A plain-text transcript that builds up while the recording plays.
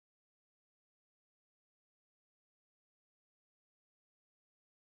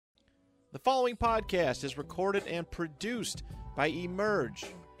The following podcast is recorded and produced by Emerge,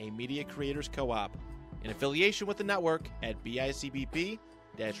 a media creators co-op, in affiliation with the network at bicbp-radio.com.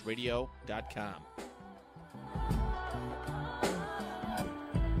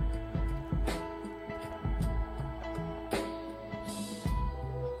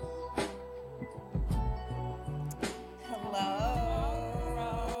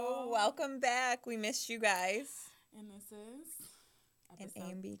 Hello. Welcome back. We missed you guys. And this is An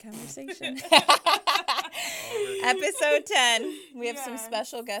A&B conversation. Episode 10. We have some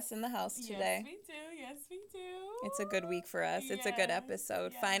special guests in the house today. Yes, we do. It's a good week for us. It's a good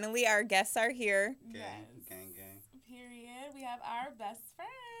episode. Yes. Finally, our guests are here. Gang. Period. We have our best friend.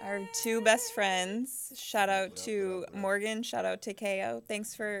 Our two best friends. Shout out to Morgan. Shout out to KO.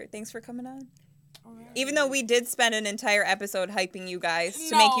 Thanks for coming on. Right. Even though we did spend an entire episode hyping you guys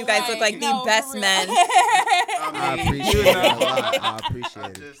to make you guys look like the best men. I appreciate it a lot. I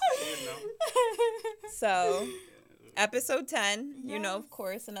appreciate it. So, episode 10, of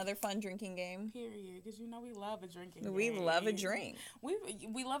course, another fun drinking game. Period. Because we love a drinking game. We love a drink.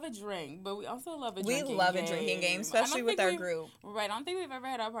 We love a drink, but we also love a We drinking game. love a drinking game, especially with our group. Right. I don't think we've ever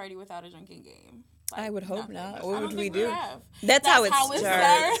had a party without a drinking game. I would hope not. What I don't would we think do? have. That's how it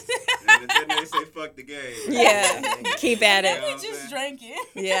starts. And then they say fuck the game. Yeah, keep at it. We just drank it.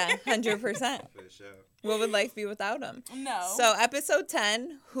 Yeah, 100%. For sure. What would life be without them? No. So, episode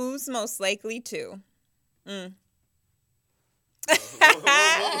 10, who's most likely to?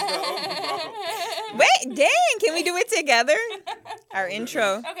 Wait, dang, can we do it together? Our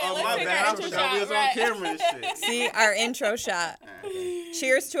intro. Okay, Oh, let's my take bad. our I intro was shot. on Right. camera and shit. See, our intro shot.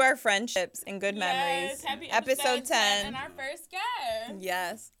 Cheers to our friendships and good Yes, memories. happy Episode 10. And our first guest.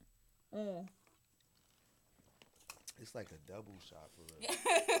 Yes. It's like a double shot for real.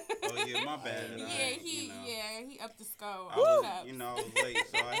 Oh yeah, my bad. He upped the score. I was late,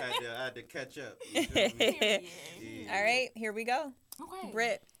 so I had to catch up. You feel me? Period. Yeah. All right, here we go. Okay.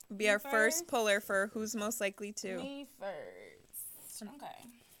 Britt, be Me our first first? puller for who's most likely to. Me first. Okay.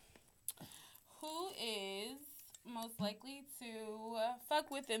 Who is most likely to fuck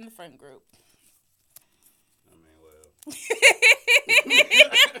within the friend group? I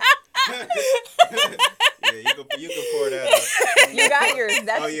mean, yeah, you can pour that up. You got yours.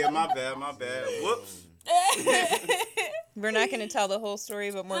 That's, Oh yeah, my bad. Whoops. We're not going to tell the whole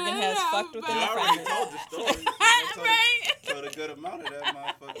story, but Morgan has fucked within the I friend already group. told the story. Right. Told a good amount of that motherfucker. You know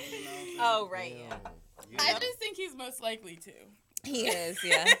what I'm saying? Oh, right, yeah. Yeah. I just think he's most likely to. He is,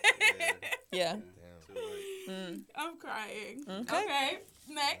 yeah. Yeah. Too late. I'm crying. Okay.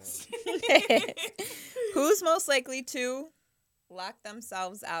 Next. Who's most likely to lock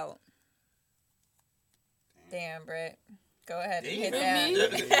themselves out? Damn, Britt. Go ahead and hit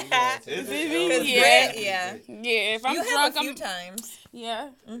that. Is it? Because Yeah. Britt, yeah. Yeah, if I'm You drunk, have a few I'm. times. Yeah.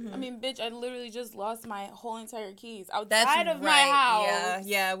 Mhm. I mean, bitch, I literally just lost my whole entire keys That's outside of right. my house. Yeah,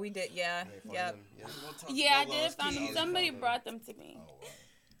 yeah, we did. Yeah, yep. Yeah, I did find them. Somebody brought them to me.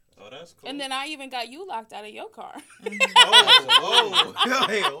 Oh, that's cool. And then I even got you locked out of your car.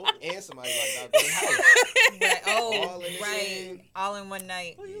 Oh. And somebody like out their house. Right. Oh, All in the right. same- All in one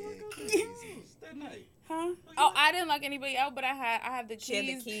night. That night. Huh? Oh, I didn't lock anybody out, but I had the keys. She had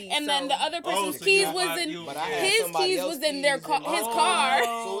the keys, and then so- the other person's so keys you was got in you- But I had his somebody keys else was in their keys car. in His mine. car.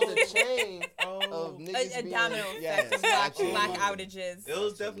 So it was a chain of niggas A domino being, effect of absolutely. lock outages. It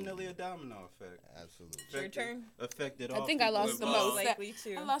was definitely a domino effect. Absolutely. Your turn. Affected I all think I people lost the involved. most. Likely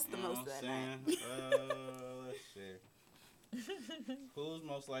to. I lost the You know most what that I'm night. saying? Let's see. Who's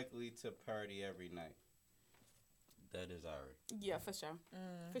most likely to party every night? That is Ari. Yeah, for sure.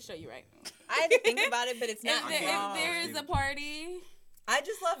 For sure, you're right. I had to think about it, but it's If not wrong. there is a party, I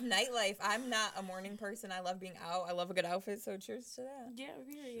just love nightlife. I'm not a morning person. I love being out. I love a good outfit, so cheers to that. yeah,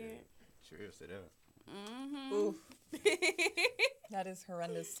 period. Cheers to that. Mm-hmm. Oof, that is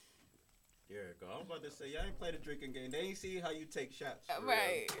horrendous. Here we go. I'm about to say, y'all ain't played a drinking game. They ain't see how you take shots. for real.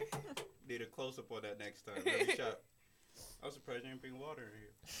 Right. Need a close up on that next time. Every shot. I'm surprised you didn't bring water in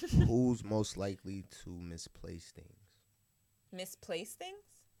here. Who's most likely to misplace things? Misplaced things?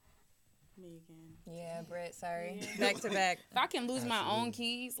 Me again. Yeah, Britt, sorry. Yeah. Back to back. If I can lose my own Absolutely.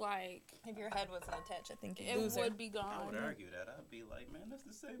 keys, like, If your head wasn't attached, I think you'd it lose her. would be I gone. would argue that. I'd be like, man, that's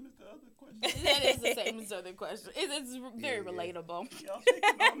the same as the other question. That is the same as the other question. It's very Yeah. relatable. Y'all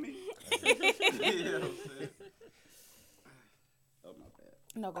thinking on me? You know what I'm saying? Oh, my bad.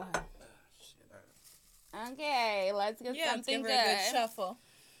 No, go ahead. Shit, all right. Okay, let's get Yeah, let's something give her a good good. shuffle.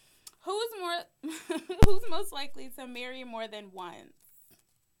 Who's most likely to marry more than once?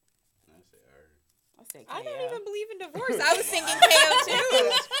 I say Ari. I say I KO. don't even believe in divorce. I was thinking KO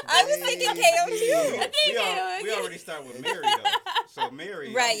too. I was thinking KO too. I think We already start with Mary though. So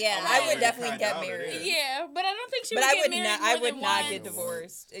marry. Right, yeah, I would already definitely kinda get out of married. there. Yeah, but I don't think she But would I get would married not. more I would than not once. get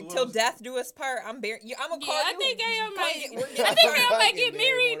divorced Who until else? death do us part. I'm gonna call Yeah, I you. think AO Come might. get- we're I getting think married. AO might Get get married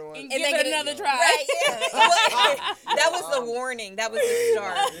married more than and once. And give they it get another try. Right, yeah. Well, that was the warning. That was the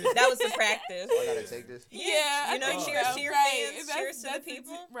start. That was the practice. Oh, I gotta take this. Yeah, You know, I think cheers so. to your Right. fans, That's- cheers to the that's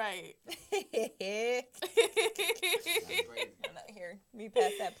people. Right. I'm not here. We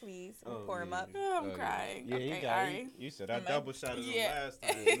pass that, please. We'll Oh, pour him up. Oh, I'm Oh, crying. Yeah, Okay, you got Ari. You said I Am I- double shot it Yeah. last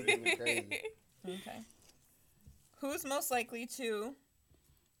time. Crazy. Okay. Who's most likely to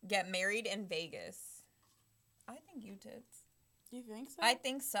get married in Vegas? I think you did. You think so? I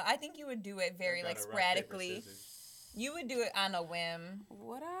think so. I think you would do it very like sporadically. You would do it on a whim.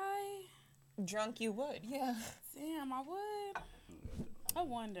 Would I? Drunk, you would. Yeah. Damn, I would. I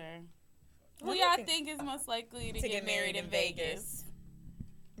wonder. Who What do you y'all think? think is most likely to get married in Vegas?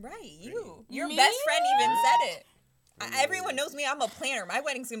 Right, you. Your Me? best friend even said it. Everyone knows me. I'm a planner. My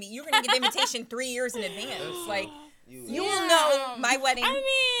wedding's gonna be. You're gonna get the invitation 3 years in advance. Like you will know my wedding.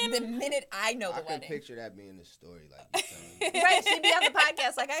 I mean, the minute I know I the can wedding. picture that being the story. Like, you telling me. Right, she'd be on the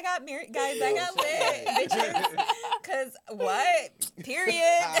podcast like, I got married, guys. I got lit, bitches. Cause what?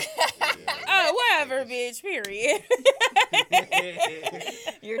 Period. whatever, bitch. Period.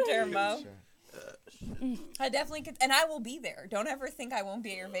 Your turn, Mo. I definitely could, and I will be there. Don't ever think I won't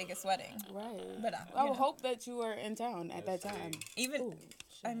be at your Vegas wedding. Right. But I would hope that you were in town at that time. even, Ooh,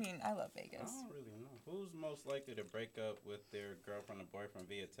 I mean, I love I Vegas. don't really know. Who's most likely to break up with their girlfriend or boyfriend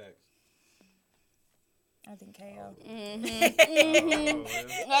via text? I think KO. Mm-hmm.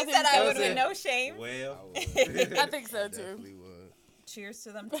 Oh, He said I would That's with it. no shame. well, I think so too. Definitely would. Cheers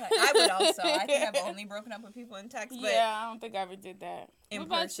to them. I would also. I think I've only broken up with people in text, but Yeah, I don't think I ever did that. In What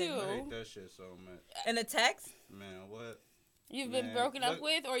about person. I hate you? that shit so much. in a text. Man, what? You've been Man, broken up look-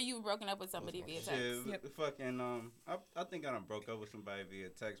 with, or you've broken up with somebody via text? Shit, Yep. fucking, I think I done broke up with somebody via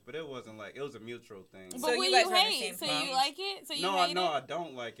text, but it wasn't like, it was a mutual thing. But So what you do guys you were on the hate? same So page? you like it? So you No, hate no, it? I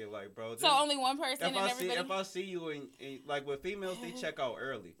don't like it, like, bro. So only one person and everybody. If I see you in like with females, they check out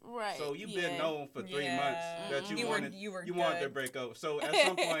early. Right. So you've yeah. been known for 3 Yeah. months that you, You were wanted to good. break up. So at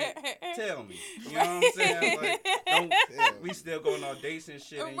some point, tell me. You know what I'm saying? Like, don't, Yeah. we still going on dates and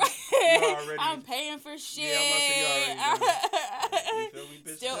shit. And Right. you already. I'm paying for shit. Yeah, I'm about to say you already you feel me,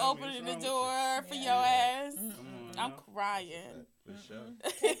 bitch? Still Tell me opening what's the wrong door for Yeah. your ass. with you. Come on, I'm now. crying. For sure.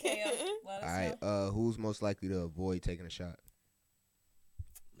 KO. Let us All right. know. Who's most likely to avoid taking a shot?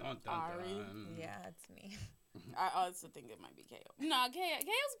 Dun, dun, Ari. dun. Yeah, it's me. I also think it might be KO. No,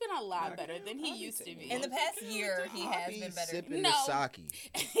 KO's been a lot better than he used to be. In the past year, he I has be been better. sipping No. the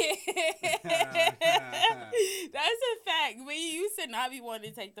sake. That's a fact. But you used to not be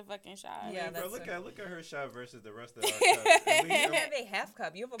wanting to take the fucking shot. Yeah, Bro, that's look at her shot versus the rest of our cups. And You have a half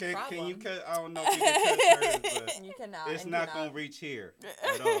cup. You have a problem. can you cut? I don't know if you can touch hers, You cannot. but it's and not cannot. gonna reach here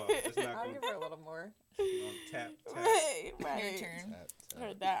at all. It's not I'll gonna, give her a little more. gonna tap. Right, Your right. turn.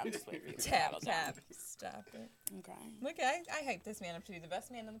 Heard that. I'm just waiting for you to Tap, settle down. tap. Stop it. Okay. Look, I hyped this man up to be the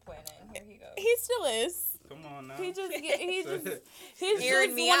best man on the planet. And here he goes. He still is. Come on now. He's So- just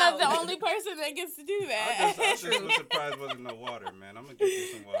Airing me one out. of the only person that gets to do I that. just was surprised wasn't no water, man. I'm gonna get you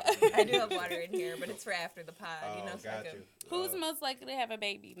some water. I do have water in here, but it's for after the pod. Oh, You know, so I got could- you. Who's most likely to have a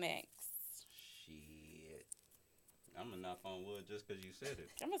baby next? Shit. I'm gonna knock on wood just because you said it.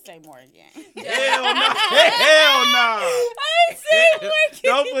 I'm gonna say Morgan. Hell no! Hell no! I said Morgan.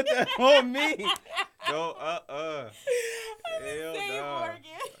 Don't put that on me. Go I'm Hell gonna say no. Morgan.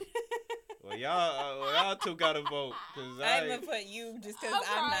 Well, y'all two gotta vote, cause I'm gonna put you just because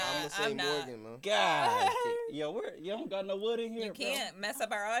I'm not. I'm gonna say I'm not. Morgan, man. God, yo, you don't got no wood in here, You bro. can't mess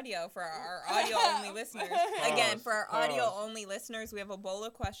up our audio for our audio only listeners. Again, for our audio only listeners, we have a bowl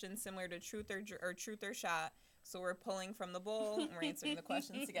of questions similar to truth or shot. So we're pulling from the bowl and we're answering the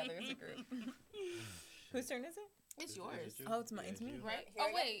questions together as a group. Whose turn is it? It's yours. Oh, it's mine. It's me. you. Right? Here Oh I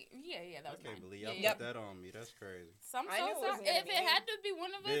go. wait, yeah, that I was can't mine. believe y'all Yeah, put that on me. That's crazy. So I'm I so knew it sorry. wasn't gonna If be it you. had to be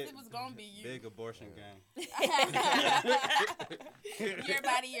one of us, it was gonna be you. Big abortion gang. Your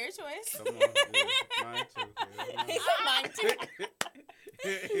body, your choice. Come on, yeah. Mine too. He Yeah. said mine too.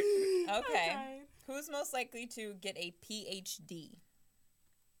 Okay. Okay. Who's most likely to get a PhD?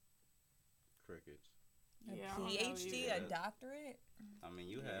 Crickets. A Yeah, I don't know PhD, either. a doctorate? I mean,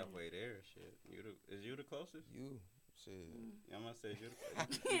 you halfway there, shit. Is you the closest? You. Shit. Yeah, I'm gonna say you.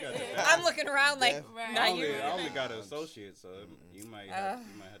 You got the I'm looking around like, Def- Right. not I you. only got an associate, so you might have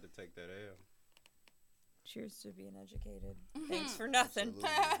to take that L. Cheers to being educated. Thanks for nothing. Absolutely.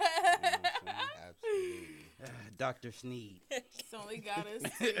 Absolutely. Dr. Sneed. It's only got us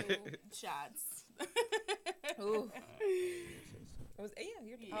 2 shots. Ooh. It was, yeah,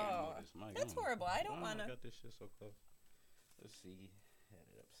 you're, Yeah. oh, that's horrible. I don't I want to. got this shit so close. Let's see. Had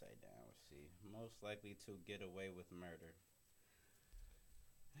it upside down. Let's see. Most likely to get away with murder.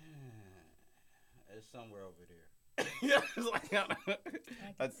 It's somewhere over there. It's like, I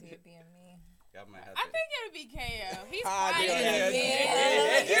can see it being me. I might have I to. think it'll be KO. He's Ah, quiet.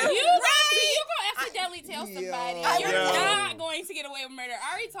 yeah. You gonna accidentally tell somebody. You're Yo. not going to get away with murder.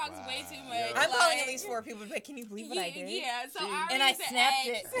 Ari talks way too much. I'm like, calling at least 4 people, but can you believe what I did? Yeah, so See? Ari And I is the snapped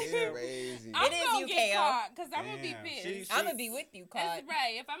ex. it. Crazy. I'm It is gonna you, get KO. caught because I'm gonna be Damn. pissed. I'm gonna be with you, That's Cod.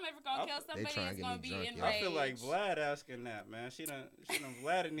 right. If I'm ever gonna kill They somebody, trying to it's get gonna me be drunk, in yo. rage. I feel like Vlad asking that, man. She done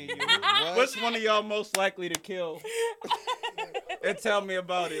Vlad need you. What? What's one of y'all most likely to kill? And tell me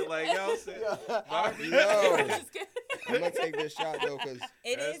about it. Like, y'all said. Yo. Just kidding. I'm gonna take this shot though, cause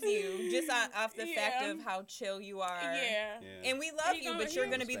It is you, just off the fact Yeah. of how chill you are. Yeah. And we love He you, gonna- but you're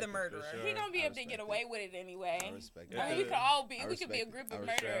he gonna be the respect it for murderer. sure. He gonna be I able to get respect away it. with it anyway. I respect Yeah. I mean, it. we could all be. I We could be a respect group it. of I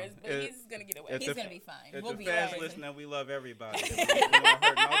respect murderers, it. but he's gonna get away. If He's the- gonna be fine. If We'll the be fans fine. listening, we love everybody. We don't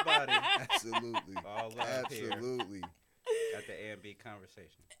hurt nobody. Absolutely. All love here Absolutely. at the A&B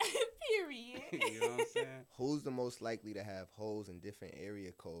conversation. Period. You know what I'm saying? Who's the most likely to have holes in different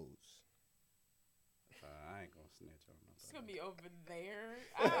area codes? I ain't gonna snitch on nobody. It's gonna be over there.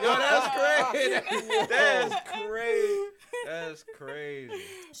 Yo, that's crazy. That's crazy. That's crazy.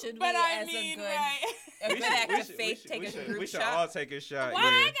 Should we, But I as mean, a good, right? a good act of faith, take we a should, group we should shot? all take a shot. Why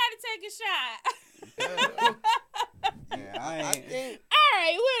I gotta take a shot? Yeah, I I ain't. think All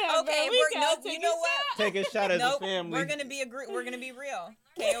right, whatever. Okay, we we're gotta nope. take You a know shot. what? Take a shot as Nope. a family. We're gonna be We're gonna be real.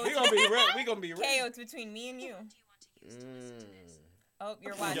 KO. We gonna be real. We gonna be real. KO. It's between me and you. Oh,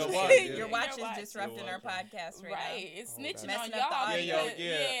 your watch. Your is- watch, yeah. Your watch Your watch. is disrupting Your our watch. podcast right, Right, it's Oh, snitching that's- on Messing up the y'all. audio. Yeah,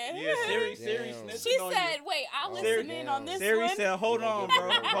 yeah. Siri Damn. snitching She on said, you. "Wait, I'll Oh, listen in on damn. this Siri one." said, "Hold on, bro.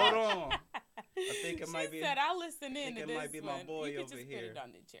 Right. Hold on." I think it She might be. said, "I'll listen in think to it this might be my one." boy You could over just here. put it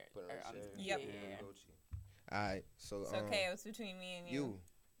on the chair. Put it on or on the the- Yep. Yeah. All right. So now. So KO. It's between me and you. you.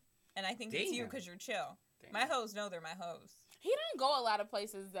 And I think it's you Damn. because you're chill. Damn. My hoes know they're my hoes. He don't go a lot of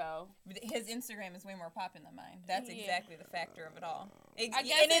places though. His Instagram is way more popping than mine. That's Yeah. exactly the factor of it all. I And guess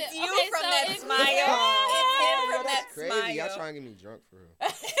it's it- you okay, from so that it's- smile. Yeah. It's him Yo, from that's that crazy. smile. Y'all trying to get me drunk for real?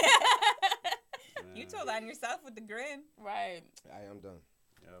 You told on yourself with the grin. Right. I'm done.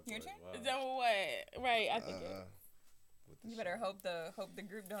 Your turn? Is that what? Right. I think. With the You better shot. hope the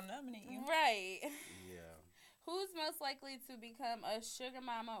group don't nominate you. Right. Yeah. Who's most likely to become a sugar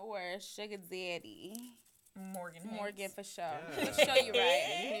mama or a sugar daddy? Morgan. Hicks. Morgan, for sure. Yeah. For sure, you're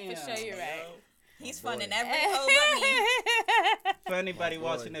right. For sure, you're right. He's My fun in boy. every hoe but me. For anybody My boy.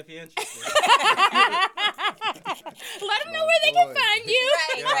 watching, if you're interested. Let them know where they can boy. find you.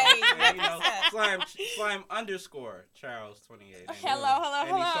 Right. Yeah, you know, slime underscore Charles 28. Any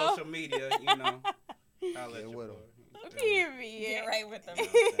social media, you know. Holla at Get your with boy. 'em. Period. Get right with them. You know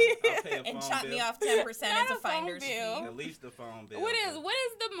what I'm saying? I'll pay a And phone chop bill. me off 10% as Not a a phone finder's bill. fee. At least the phone bill. What is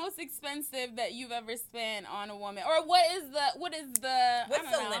the most expensive that you've ever spent on a woman, or what is the What's I don't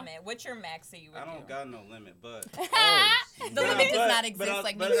the know. limit? What's your max that you would I don't do? got no limit, but The limit does not exist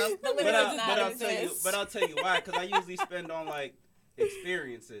like Negro. The limit does not exist. I'll tell you why, because I usually spend on like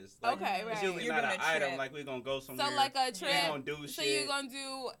experiences. Like, Okay, It's right. usually You're not doing an a item. trip. Like we're gonna go somewhere. So like a We're trip. gonna do So shit. you're gonna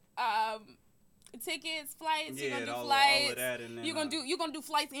do tickets, flights. Yeah, you're gonna do all flights. of that, and then You're gonna do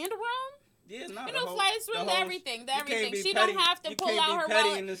flights and a room. Yeah, no, You the know, whole- flights, the room, whole- everything. you can't Everything. be She petty- don't have to you pull can't out be her petty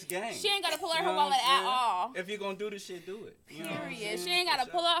wallet. in this game. She ain't gotta pull out You her know what wallet I'm at saying? all. If you're gonna do this shit, do it. You know what I'm Period. saying? She ain't gotta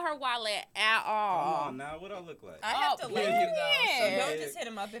For pull sure. out her wallet at all. Come on now, what I look like? I have to Oh, let you though, so yeah. don't just hit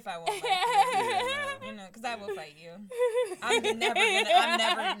him up if I won't. Like Yeah, you know, because I will fight you. I'm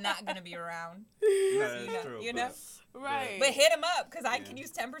never not gonna be around. no, that's You know, true. you know? Right. But hit him up because I Yeah. can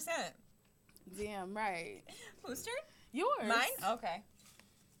use 10%. Damn right. Whose turn? Yours. Mine. Okay.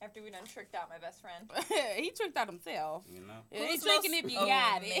 After we done tricked out my best friend. He tricked out himself. You know? He Who's tricking most- if you oh,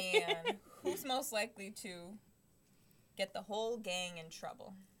 got it. Man. Who's most likely to get the whole gang in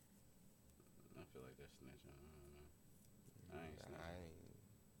trouble? I feel like that's snitching. I ain't snitching.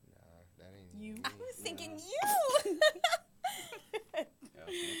 Nah, that ain't You. me. I was thinking Nah. you. Y'all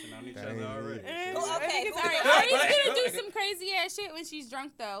snitching on each That other ain't already. it. Well, okay, Because who- Ari's Right. gonna do some crazy ass shit when she's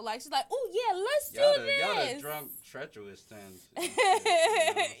drunk though. Like she's like, oh yeah, let's Y'all do the this. drunk, treacherous things.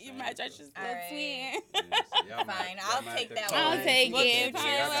 You might just All little right. twin. Fine, I'll take that I'll one. take We'll it. take Fine, it.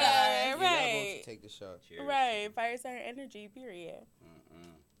 Yeah, I got right, You're not going right. to take the shot. Cheers. Right, fire sign energy, period.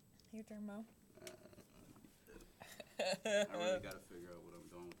 Your turn, Mo. I really gotta figure out what I'm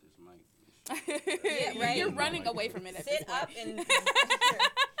doing with this mic. Yeah, right. You're running away from it at this Sit point. up and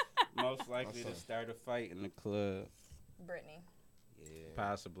Most likely to Awesome. start a fight in the club. Brittany. Yeah.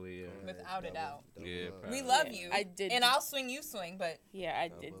 Possibly, yeah. Without a doubt. Yeah, up. We love Yeah, you. I did And do- I'll swing, you swing, but Yeah, I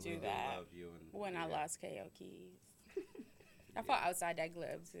Double did do love. that Love you and, when I yeah. lost KO keys. I fought outside that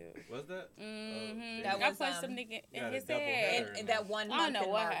glove too. Was that? Mm-hmm. That I was, punched some nigga got in a his double head. header. in that 1 I month don't know in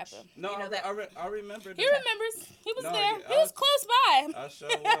what March. happened. No, You know I, that- I remember. He remembers. He was No, there. yeah, He was close by. I sure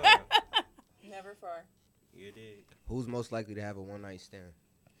was. Never far. You did. Who's most likely to have a one night stand?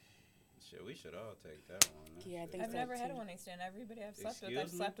 Shit, we should all take that one. That Yeah, I shit. think I've so, never had too. a one-night stand. Everybody I've slept with, Excuse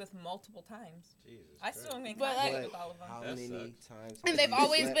I've me? slept with multiple times. Jesus I still Christ. make But, contact like- with all of them. How That many sucks. times? And have they've you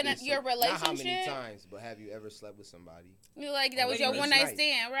always slept been with your Not how many relationship? times, but have you ever slept with somebody? You're like, that was Wait, your first one night night.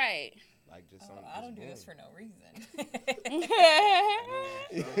 stand, right? Like just Oh, on. I don't just do this boom. for no reason.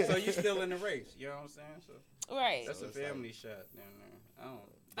 So you still in the race? You know what I'm saying? So Right. that's So a it's like- family shot down there. I don't.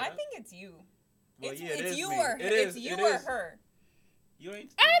 I think it's you. Well, It's, yeah, it it's is you me. or It it's is- you it or is. her. You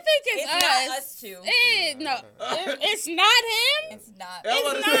ain't. I think it's, It's us. not us two. No, it's not him. It's not. I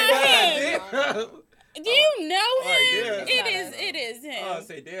wanna It's say not that. Damn. Do you know Oh, him? yeah. It is. It is him. Oh,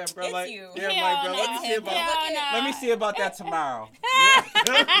 say damn, bro. It's Like, you. damn, Hell like, bro. Let no. me see about. Hell no. Let me see about that tomorrow.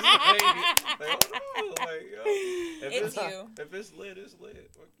 It's you. If it's lit, it's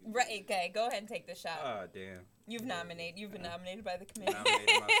lit. Right. Okay. Go ahead and take the shot. Ah, damn. You've nominated. You've been nominated by the committee.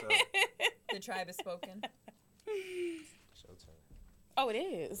 Nominated myself. The tribe has spoken. Showtime. Oh, it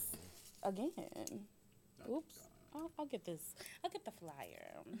is. Again. Oops. I'll get this. I'll get the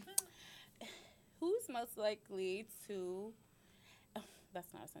flyer. Who's most likely to... Oh,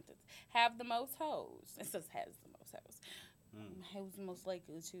 that's not a sentence. Have the most hoes. It says has the most hoes. Who's most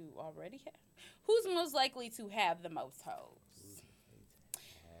likely to already have? Who's most likely to have the most hoes?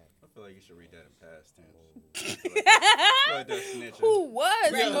 I feel like you should read that in past tense. I feel like that's snitching. Who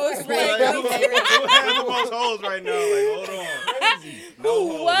was Right, most right, likely? Who has the most hoes right now? Like, hold on.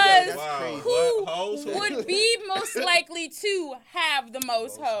 Who hoes. was- That's wow. crazy. Who What? Hoes? would be most likely to have the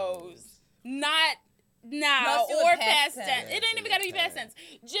most hoes? Not now Let's do or it past past tense. tense. It ain't even gotta be past tense.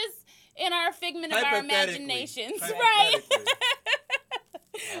 Just in our figment of our Hypothetically. imaginations, right?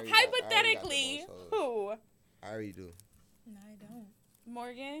 Hypothetically. Hypothetically, I already got the most who? I already do. No, I don't.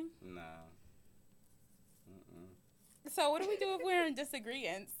 Morgan? Nah. Mm-mm. So what do we do if we're in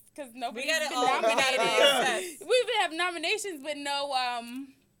disagreements? Because nobody's We got it been all. nominated. Yes. We've have nominations, but no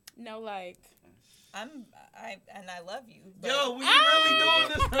like. I love you. but Yo, we really doing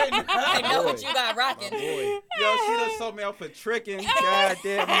this right now? I know what Boy. you got My rocking. boy. Yo, she done sold me out for tricking.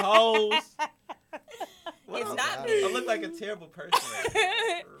 Goddamn hoes. What It's else? not I look like a terrible person.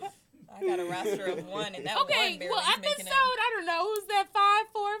 I got a roster of one, and that Okay, one barely well, making episode, it. I don't know, who's that? 5,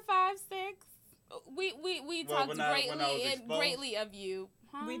 4, 5, 6. We Well, talked when I was exposed? greatly of you.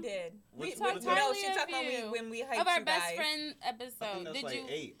 Huh? We did. Which- We what talked. was that? No, Highly she of talked about you. when we hyped Of our you best guys. friend I think episode. that's Did like you?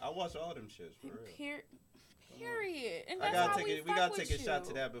 8. I watch all them shits for real. Period. And I that's gotta how take we it. We fuck gotta with take a shot you.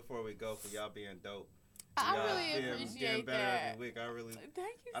 to that before we go for y'all being dope. I Y'all really getting appreciate better that. every week. I really.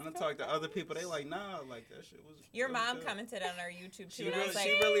 Thank you. I done so talked to much. other people. They like, nah, like that shit was. Your really mom good. commented on our YouTube too, She and I really, was like,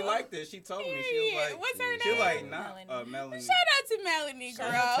 she really liked it. She told me she was Period. like, What's her she name? like, nah, Melanie. Melanie. Shout out to Melanie,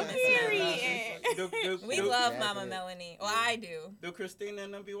 Shout girl. out to Miss Period. we do, love Exactly. Mama Melanie. Well, I do. Do Christina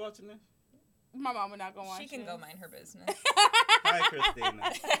and them be watching this? My mama not gonna watch She can it. go mind her business. Hi,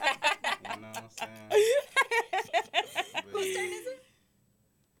 Christina. You know what I'm saying? Whose turn is it?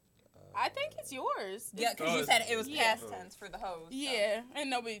 I think it's yours. Yeah, because Oh, you said it was yeah. past tense for the hose. so. Yeah, and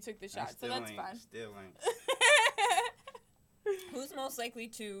nobody took the I shot, so still that's ain't, fine. Still ain't. Who's most likely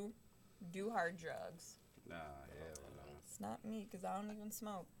to do hard drugs? Nah, hell no. It's not me, because I don't even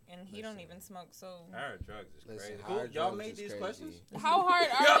smoke, and he don't even smoke. So Hard drugs is Listen, crazy. hard Y'all drugs made is these crazy. questions? How hard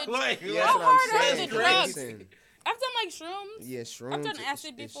are Y'all the? like, Yeah, How that's what hard I'm are saying. the drugs? Listen, I've done like shrooms. yeah, shrooms. done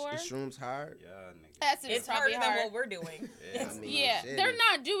acid is before. shrooms hard? Yeah, nigga. Acid it's is probably harder hard. than what we're doing. Yeah. I mean, Yeah, shit. they're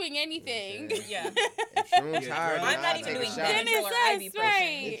not doing anything. Yeah. Yeah. If shrooms Yeah, hard, I'm then not I'll even take a doing shot. that. Then Benadryl it's or us, IV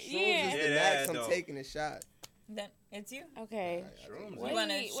right? If shrooms Yeah. is Yeah, the that max, I'm though. taking a shot. Then it's you. Okay. Shrooms. You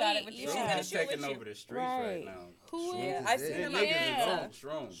want to shot it with you? yeah. She's Shrooms gonna is shoot it taking with over you. the streets right now. Who? Shrooms Yeah, is I it. seen The them niggas Yeah. is on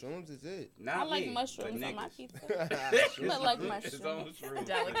shrooms. Shrooms is it. Not I like me, mushrooms but on my niggas. pizza. Shrooms I like is it. mushrooms. It's on shrooms.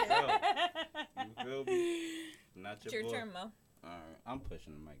 Delicate. You feel me? Not It's your your boy. turn, Mo. All right, I'm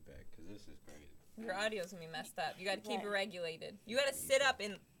pushing the mic back because this is crazy. Your audio's gonna be messed up. You gotta keep it Right. regulated. You gotta sit up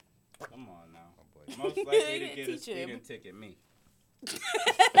and. Come on now. Oh, boy. Most likely to get a Teach him. speeding ticket, me.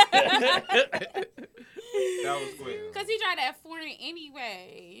 That was quick. Cause he tried that foreign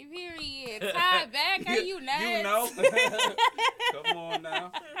anyway. Period. Tie back. Are you nuts? You know. Come on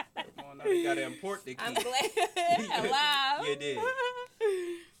now. Come on now. You gotta import the key. I'm glad. Hello. You did.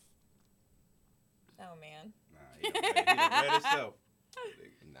 Oh man. Nah, he done read himself.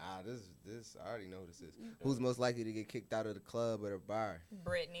 Nah, this I already know who this is. Who's most likely to get kicked out of the club or the bar?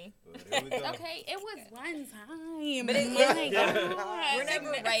 Brittany. Here we go. Okay, it was one time. But My God. We're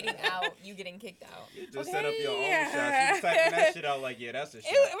never writing out you getting kicked out. You just set up your own shot. She was typing that shit out like, yeah, that's a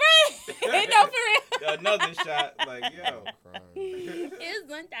shot. Right. No, for real. Another shot. Like, yo. I'm crying. It was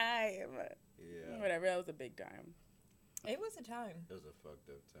one time. Yeah. Whatever, that was a big time. It was a time. It was a fucked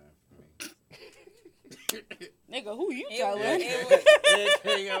up time for me. Nigga, who you It telling?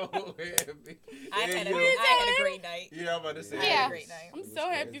 I had a great night. Yeah, I'm about to say. I had Yeah. a great night. I'm so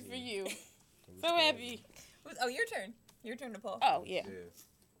happy for you. So happy. Oh, your turn. Your turn to pull. Oh, yeah.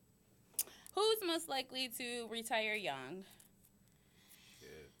 Yeah. Who's most likely to retire young?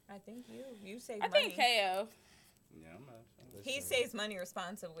 I think you. You save I money. think KO. Yeah, I'm not. He saves money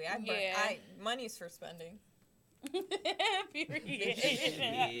responsibly. Yeah. Money's for spending.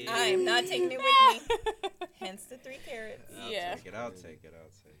 Period. I'm not taking it with me. Hence the 3 carrots. Yeah. I'll take it.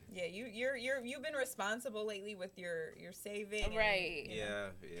 Yeah, you've been responsible lately with your saving. and, Right. you know.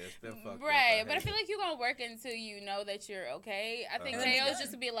 Yeah, it's been fucked up. Right, but I feel like you're gonna work until you know that you're okay. I think Okay. KO's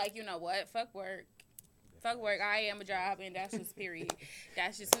just to be like, you know what, fuck work. Fuck work. I am a job, and that's just period.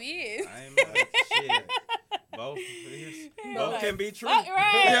 That's just who he is. I ain't mad at shit. Both can be true. Fuck,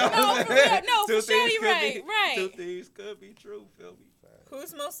 right. You know No, what I'm for real. saying? No, Two for sure, things you're could right. be- Right. Two things could be true. Feel me?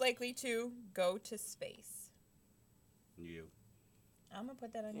 Who's most likely to go to space? You. I'm gonna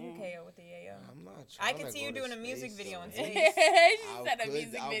put that on you, KO, with the yayo. I'm not I trying can to see go you to doing a music space, video so- in she space. said a could-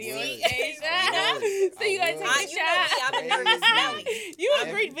 music I video. would. Okay, I would. so you gotta I take would. a You know me, shot. I'm a nervous Nelly. You If-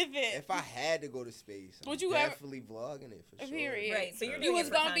 agreed with it. If I had to go to space, I'm Would you ever- definitely vlogging it for sure. Period. Right, so you're You doing was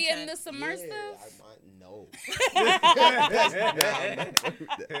it for gonna be in content. the submersive. Yeah, no.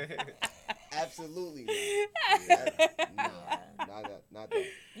 Absolutely not. Not that.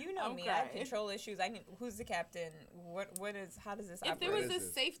 You know me. I have control issues. Who's the captain? How does this If operate? there was What a is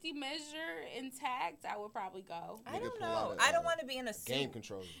this? safety measure intact, I would probably go. I don't pull know. out a, I don't want to be in a suit. Game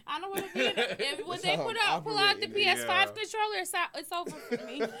controller. I don't want to be in it. When That's they how pull I'm out the operating it. PS5 Yeah. controller, it's over for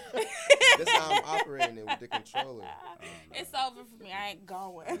me. That's how I'm operating it with the controller. It's over for me. I ain't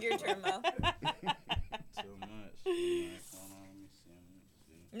going. Your turn, Mo. Too much. Hold on, let me see.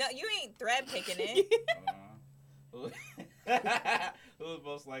 No, you ain't thread picking it. Hold on. Who's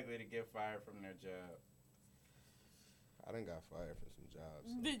most likely to get fired from their job? I done got fired from some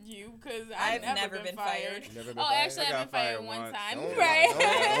jobs. Did you? Because I've I've never been fired. You never been Oh, fired? actually, I I've got been fired fired one once. time. Don't- Right.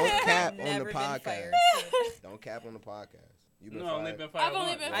 don't cap on Never the been podcast. fired. Don't cap on the podcast. You've been No, only fired. been fired I've only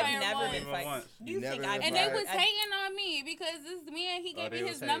once. been I've fired never once. been Even fired. once. Do you Never think been I've And been they was fired? hating on me because this man, he gave they me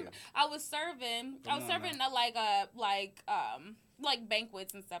was his number. hating. I was serving. I was Come on serving now. like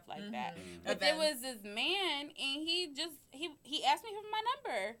banquets and stuff like that. Mhm. But there Events. was this man, and he asked me for my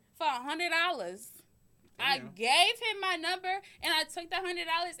number for $100. I Damn. gave him my number, and I took the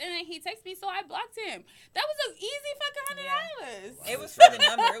 $100, and then he texted me, so I blocked him. That was an easy fucking $100. It was for the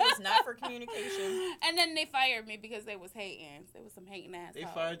number. It was not for communication. And then they fired me because they was hating. There was some hating assholes. They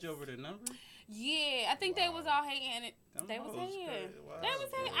fired you over the number? Yeah, I think they was all hating. Them They was hoes hating. crazy. Wow. They was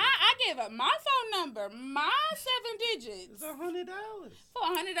hating. I gave up my phone number, my 7 digits It's $100. for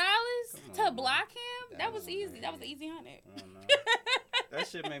 $100 Come to on, block him. That was was easy. That was an amazing. easy 100. I don't know. That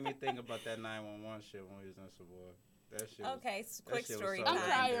shit made me think about that 911 shit when we was in Savoy. That shit. Was, Okay, quick shit was story so I'm time.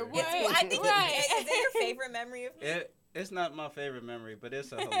 crying. legendary. What? I think Right. is it your favorite memory of me? It's not my favorite memory, but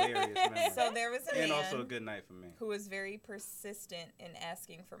it's a hilarious memory. So there was a and man also a good night for me. who was very persistent in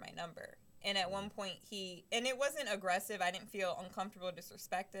asking for my number. And at one point and it wasn't aggressive. I didn't feel uncomfortable or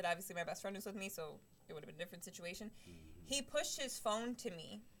disrespected. Obviously my best friend was with me, so it would have been a different situation. He pushed his phone to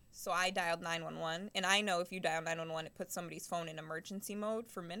me. So I dialed 911. And I know if you dial 911, it puts somebody's phone in emergency mode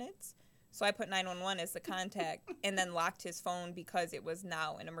for minutes. So I put 911 as the contact and then locked his phone because it was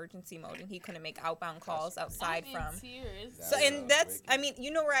now in emergency mode and he couldn't make outbound calls outside I'm from. in tears. So That and was that's wicked. I mean,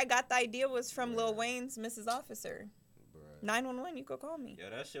 you know where I got the idea was from Lil Yeah. Wayne's Mrs. Officer. Bruh. 911, you could call me. Yeah,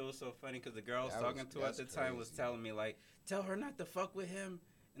 that shit was so funny because the girl I was That talking was- to at that's the time was crazy. telling me, like, tell her not to fuck with him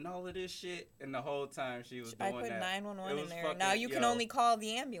and all of this shit. And the whole time she was I doing put that. 911 It in was there. fucking- Now you can yo. only call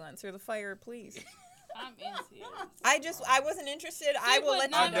the ambulance or the fire, please. I'm in tears. I wasn't interested. I will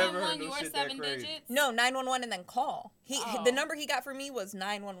let you I know. never heard 911, no your shit that 7 crazy. digits. No, 911 and then call. Oh. The number he got for me was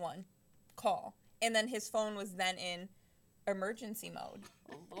 911, call, and then his phone was then in emergency mode.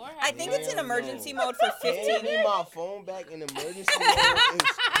 Lord, I think it's in Damn, emergency no. mode for Handing 15. me my phone back in emergency mode is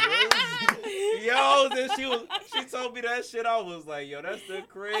crazy. Yo, then she told me that shit. I was like, yo, that's the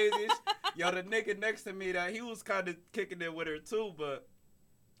craziest. Yo, the nigga next to me, that he was kind of kicking it with her too, but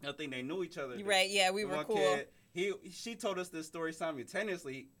I think they knew each other. Right? Yeah, we were One cool. kid, she told us this story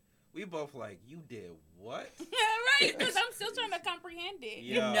simultaneously, we both like, you did what? Right, because I'm still trying to comprehend it.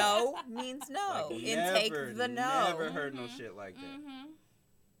 Yeah. No means no. Like, Intake the no. Never heard no shit like that. Mm-hmm.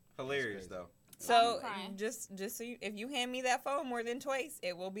 Hilarious though. So I'm crying. just so you, if you hand me that phone more than twice,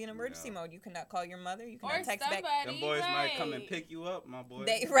 it will be in emergency mode. You cannot call your mother. You Or cannot text somebody. back. Them boys might come and right. pick you up, my boy.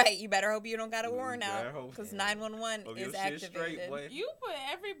 Right. You better hope you don't got a You warrant better out hope- because 911 Oh, is your shit activated. straight, boy. You put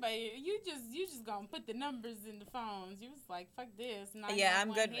everybody. You just gonna put the numbers in the phones. You was like, fuck this. Yeah, I'm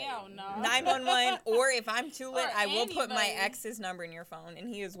good. 911, Hell no. 911, or if I'm too lit, Or I will put my anybody. ex's number in your phone, and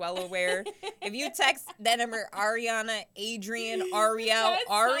he is well aware. If you text that number, Ariana, Adrian, Ariel, That's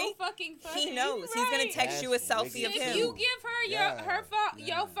Ari, so fucking funny. he knows. He's gonna Right. text you a That's selfie of wicked. If him. you give her her phone,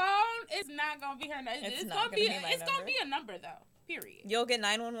 Yeah. your phone, it's not gonna be her number. It's It's not gonna gonna be. be my It's gonna number. be a number though. Period. You'll get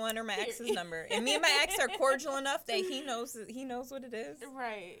 911 or my ex's number, and me and my ex are cordial enough that he knows what it is.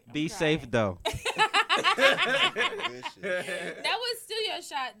 Right. Be I'm safe crying. though. Good shit. That was still your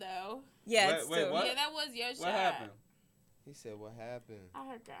shot though. Yeah, Wait, it's wait, still, what? Yeah, that was your shot. What happened? He said, "What happened?" I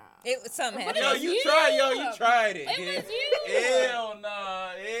heard God. it was something What happened. is You you? tried it. It was you. Hell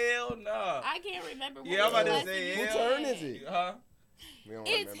nah. I can't remember. Yeah, I'm about to question say, you Whose yeah. said. turn is it? Huh? We don't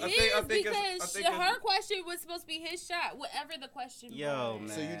It's remember. I his think it's- because I think it's- her question was supposed to be his shot, whatever the question Yo, was.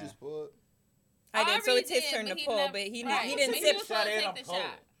 man. So you just pulled. I did, so already it's his did, turn but to he pull, never- but he right, didn't but he sip. was supposed to Shot in take a the pole.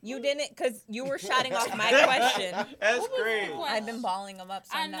 shot. You didn't, because you were shotting off my question. That's What was the crazy. question? I've been balling them up,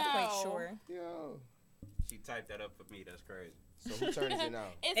 so I I'm not quite know. sure. Yo. She typed that up for me. That's crazy. So who turn is it now?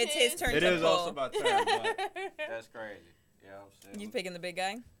 It's his turn It to is pull. also about time, but that's crazy. Yeah, I'm saying. You picking the big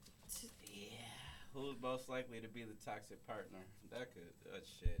guy? Yeah. Who's most likely to be the toxic partner? That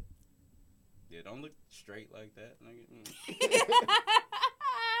shit. Yeah, don't look straight like that, nigga.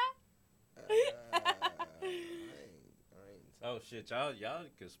 I ain't. Oh shit, y'all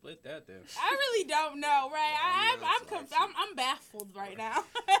can split that then. I really don't know, right? Yeah, I'm baffled right now.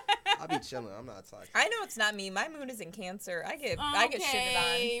 I be chilling. I'm not toxic. I know it's not me. My moon is in Cancer. I get shitted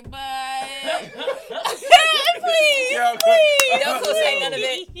Okay, but Please, on. Don't co-sign none of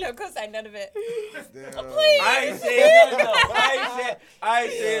it. Don't co-sign none of it. Damn. I ain't saying nothing though. I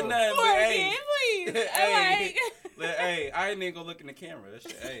ain't saying nothing, but Morgan, hey. please. Hey. Hey, I ain't even gonna look in the camera. That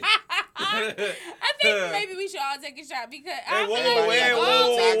shit, hey. I think maybe we should all take a shot because I whoa, feel like wait, we've whoa, all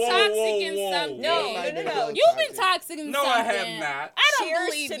whoa, been whoa, toxic whoa, in whoa. something. No. You've been toxic in No, something. I have not. I don't Cheers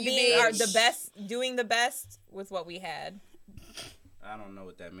believe to you, being bitch. the best, doing the best with what we had. I don't know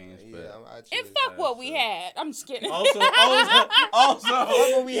what that means, Yeah, but I And cheers. fuck what we had. I'm just kidding. also,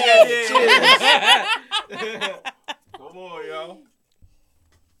 what we had. Come on, y'all.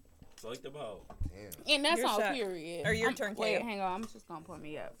 Like the hoe. Damn. And that's Your all, shot. period. Or your turn, Wait, KO. hang on. I'm just going to pour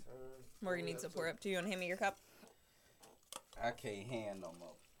me up. Morgan needs to pour up too. You want to hand me your cup? I can't hand no more.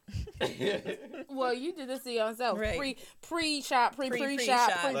 Well, you did this to yourself. Right. Pre-shot, Pre-shot.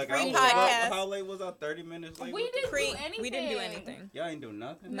 pre-shot. Like, Pre-podcast. how late was I? 30 minutes late? We What the- didn't Pre, do anything. we didn't do anything. Y'all ain't do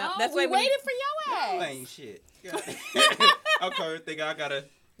nothing? No, That's we why we- waited for your Y'all ass. ain't shit. Okay, think I gotta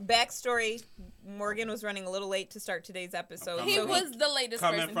Backstory: Morgan was running a little late to start today's episode. He so was the latest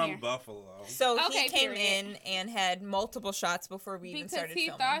coming person from here. Buffalo. So Okay, he came period. in and had multiple shots before we even Because started he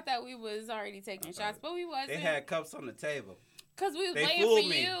filming. thought that we was already taking shots, but we wasn't. They had cups on the table. Because we was They waiting fooled for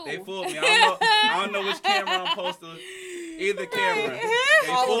me. you. They fooled me. I don't know which camera I'm supposed to. Either camera.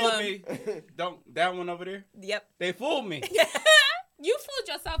 They All of fooled them. me. Don't that one over there. Yep. They fooled me. You fooled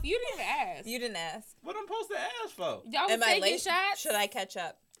yourself. You didn't ask. You didn't ask. What I'm supposed to ask for? Y'all was Am I taking late? shots? Should I catch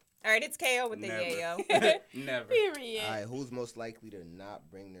up? All right, it's KO with the yayo. Never. Never. Period. All right, who's most likely to not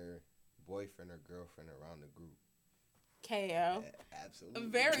bring their boyfriend or girlfriend around the group? KO. Absolutely.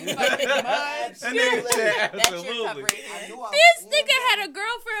 Very fucking much. That nigga said That's your cup absolutely. right here. This nigga had a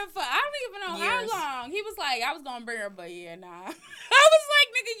girlfriend for I don't even know Years. how long. He was like, I was gonna bring her, but yeah, nah. I was like,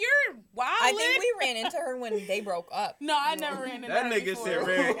 nigga, you're wild. I think we ran into her when they broke up. No, I never ran into That her nigga before. said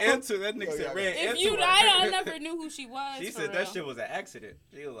ran into. That nigga said ran If into you her. died, I never knew who she was. She for said that real. shit was an accident.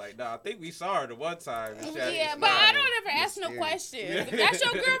 She was like, nah, I think we saw her the one time. And she had Yeah, to but I smile. don't ever ask no Mysterious. questions. If that's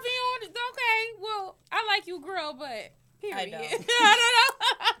your girlfriend, it's okay. Well, I like you, girl, but period. I don't. I don't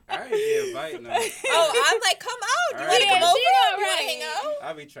know. I ain't get invited no. Oh, I'm like, come out. You All want to right. come over? she You alright. want to hang out?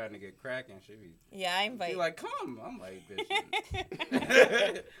 I be trying to get cracking. She be Yeah, I invite. she like, come. I'm like,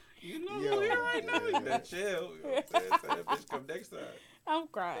 bitch. You know, Yo, we already know you. yeah. That chill. You know what I'm saying? Tell that bitch come next time. I'm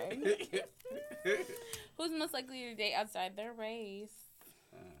crying. Who's most likely to date outside their race?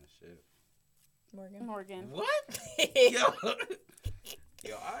 Ah, shit. Morgan. Morgan. What?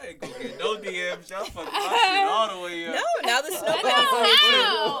 Yo, I ain't gonna get no DMs. Y'all fucking my shit all the way up. No, now the No, snowball.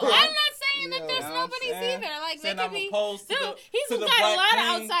 how? I'm not saying that Yeah. there's Know what I'm nobody's saying? either. Like Say saying could I'm be. opposed to Dude, the he's to the got a black lot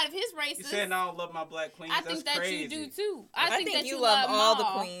queen. outside of his You races. saying I don't love my black queens? I think That's that crazy. you do too. I think think that you you love all the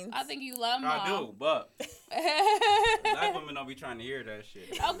them queens. I think you love them I all. do, but black women don't be trying to hear that shit.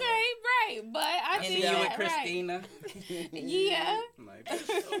 Okay, right, but I And think See you Yeah, with that Christina. right. Yeah. I'm like,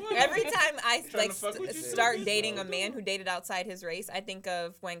 bitch, so what? Every time I Trying like to fuck with you. start Yeah. dating a man who dated outside his race, I think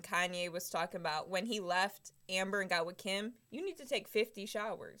of when Kanye was talking about when he left Amber and got with Kim. You need to take 50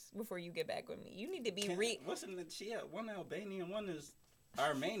 showers before you get back with me. You need to be What's in the one Albanian, one is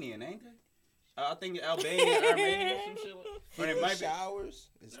Armenian, ain't they? I think Albanian, Armenian, or some shit. Or it might be. showers.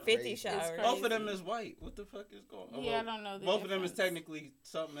 It's 50 crazy. showers. Both of them is white. What the fuck is going on? Yeah, I don't know. The Both of them is difference. technically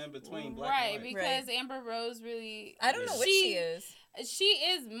something in between black Right, and white. because Amber Rose really. I don't know what she is. She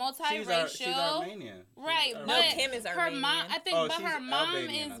is multiracial. She's Armenian. Right, She's but No, Kim is her Armenian. mom, I think, Oh, but she's her mom Albanian,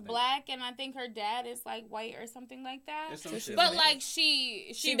 I is think. black, and I think her dad is like white or something like that. It's some shit But like like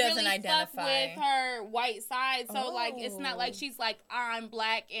she doesn't really identify. fuck with her white side, so like it's not like Oh. she's like I'm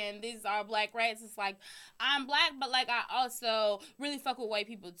black and these are black rights. It's like I'm black, but like I also really fuck with white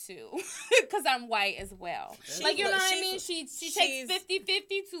people too, because I'm white as well. She- Like you know what I she's- mean? She she's- takes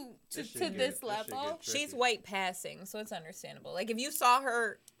 50-50 to This shit to get- this this shit level, get tricky. She's white passing, so it's understandable. Like if you saw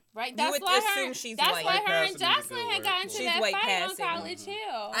her, right? You That's would why assume her. she's That's white. why White her and passing is a good Jocelyn had word gotten for to it. She's that white fight passing. on College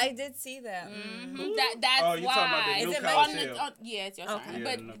Hill. I did see that. That's Oh, you why. talking about the Is new it College On Hill? yeah, it's your Okay. turn. Yeah,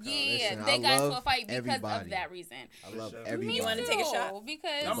 But the new College. yeah, Listen, they I got into love a fight because everybody. of that reason. I love For sure. everybody. You wanna take a shot? Too,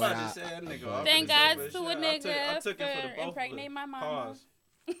 because I'm But about I- to say that nigga. but- off thank the God sofa to a shit. nigga I took it for the for both impregnate of my it. mama. Pause.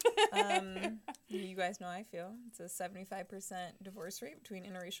 You guys know how I feel. It's a 75% divorce rate between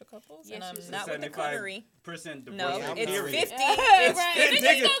interracial couples, Yes, and I'm you said. not with the coonery. 75% divorce. No, Yeah, I'm it's not. 50. Right. It's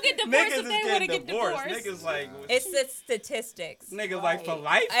Niggas don't get divorced niggas if they is wanna getting get divorced. Niggas like, It's the statistics. niggas like for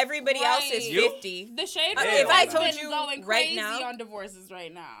life. Everybody else is Right. You? 50. The shade If room I has told been you going right crazy now- on divorces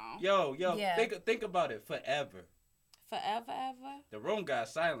right now. Yo, Yeah. think about it. Forever. Forever, ever. The room got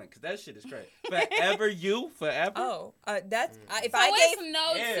silent because that shit is crazy. Forever you? Forever? Oh, that's if So I it's gave.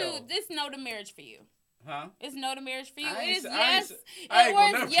 no Ew. to this no to marriage for you. Huh? It's no to marriage for you. I It ain't is say- I ain't yes. say- I It ain't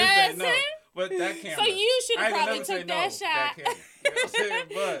gonna was never yes. say no. But that camera. So you should I have ain't gonna probably never say took no, that shot. camera. You know what I'm saying?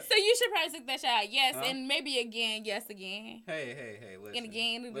 But So you should probably took that shot. Yes, Huh? and maybe again, yes again. hey, listen. And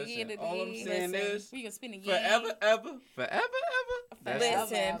again, and Listen, again, and all I'm again. saying Listen. is We can spin again. forever, ever. That's Forever.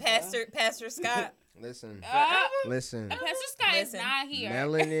 Listen, Pastor Scott. Listen, Pastor listen. Scott is Listen. not here.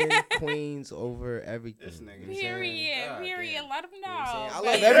 Melanin queens over everything. This nigga. You know what I'm saying? Period. God Period. damn. Let them know. I love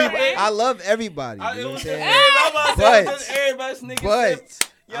Baby. everybody. I love everybody. I, You it know what was I'm just, saying? I'm about to say it was But- just everybody's nigga. But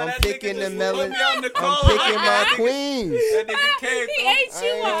Yo, I'm that nigga picking the just melon. put me on the I'm call. picking my That nigga- queens. That nigga came He through. ate you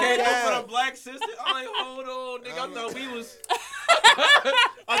I ain't up. Came through Yeah. for the black sister. I'm like, hold on, nigga. I thought we was.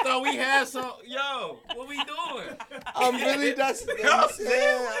 I thought we had some. Yo, what we doing? I'm really that's. Yo, I'm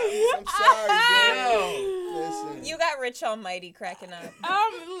saying. I'm sorry, Yo. bro. Listen. You got Rich Almighty cracking up.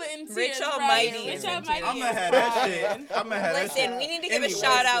 I'm in tears, Rich right? Almighty Rich is in Almighty. tears. I'm is gonna have that fine. shit. I'm gonna have that shit. Listen, we need to give Anyway, a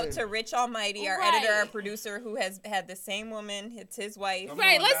shout out listen. to Rich Almighty, our Right. editor, our producer, who has had the same woman. It's his wife. Come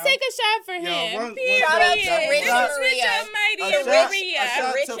Right, on let's now. take a shot for Yo, him. one Period. shout out to This Rich is and Rich Maria. Almighty A and shot- Maria. a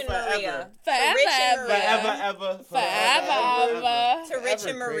shot Rich to and forever. Maria. Forever, Rich and ever. Maria. Forever. Forever. To Rich Forever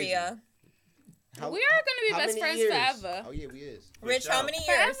and Maria. How- We are gonna be how best many friends years? forever. Oh yeah, we is. Rich, sure. how many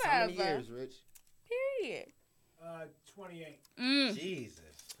years? Forever. How many years, Rich? Period. 28. Jesus.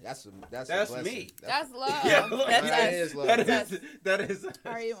 That's a That's blessing. me. That's love. Yeah, That's that us. is love. That is. All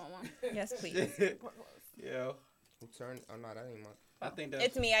right, you want one? Yes, please. Yo, Who turned? Oh no, that ain't my. I think that's.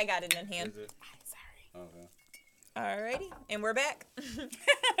 It's me. I got it in hand. Is it? Sorry. Okay. Alrighty, and we're back.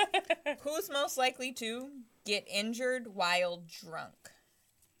 Who's most likely to get injured while drunk?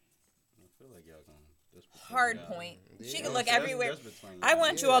 I feel like y'all gonna. This between Hard y'all. point. Yeah. She Yeah, can look That's- everywhere. that's between I y'all.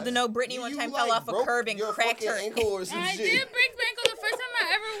 want you Yeah, all to that's- know Brittany one time fell off a broke curb and your cracked her. fucking ankle or some I shit. did break my ankle the first time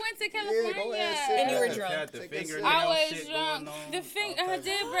I ever went to Yeah, California. go ahead, sit And you were down. drunk. Had the Take a fingernail sip. I was shit drunk. going on. The I Okay.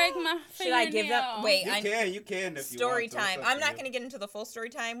 did break my fingernail. Should I give them? Wait, You can if you story want to. time. It's up I'm to not you. going to get into the full story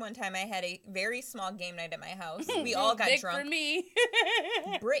time. One time I had a very small game night at my house. We all got Big for drunk. me.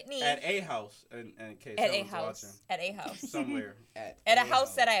 Brittany At a house, in case at a someone's house. watching. At a house. Somewhere. At a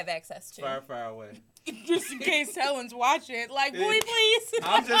house that I have access to. Far away. Just in case Helen's watching. Like, boy, Yeah. please.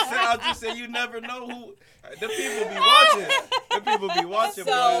 I'm just saying you never know who the people be watching. The people be watching,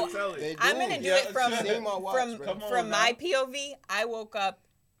 So, boy, I'm telling They you. do. I'm gonna do Yeah, it from see my watch, from bro. Come on from now. my POV. I woke up,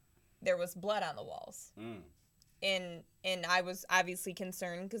 there was blood on the walls, Mm. and I was obviously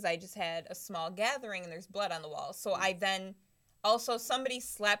concerned because I just had a small gathering and there's blood on the walls. So I then also somebody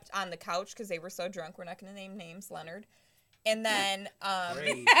slept on the couch because they were so drunk. We're not gonna name names, Leonard. And then,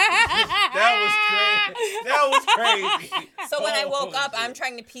 Crazy. That was crazy. so when I woke up, shit. I'm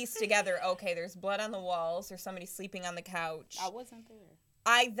trying to piece together, okay, there's blood on the walls, there's somebody sleeping on the couch. I wasn't there.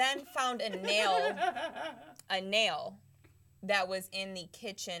 I then found a nail that was in the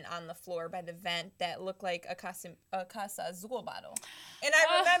kitchen on the floor by the vent that looked like a Casa Azul bottle. And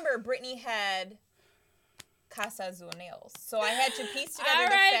I remember Brittany had Casa Azul nails. So I had to piece together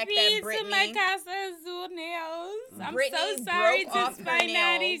the fact that to my Casa Azul nails. I'm Brittany so sorry broke off to her Spy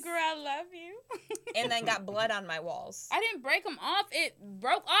Natty nails. girl. I love you. and then got blood on my walls. I didn't break them off. It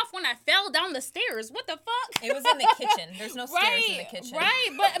broke off when I fell down the stairs. What the fuck? It was in the kitchen. There's no stairs in the kitchen. Right,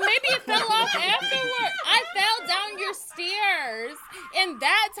 but maybe it fell off afterward. I fell down your stairs, and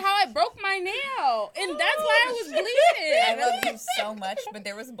that's how I broke my nail. And that's why I was bleeding. I love you so much, but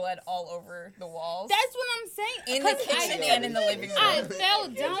there was blood all over the walls. That's what I'm saying. In the 'Cause kitchen and in the living room. I fell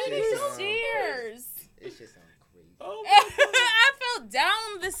down the stairs. It should sound crazy. Oh I fell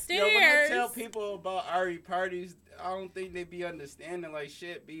down the Yo, when I stairs. tell people about Ari parties, I don't think they be understanding like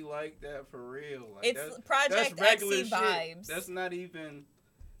shit be like that for real. Like, It's Project regular XC shit. vibes. That's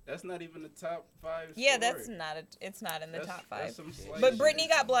not even the top 5. Yeah, story. that's not. It's not in the top 5. That's some slight But shit. Brittany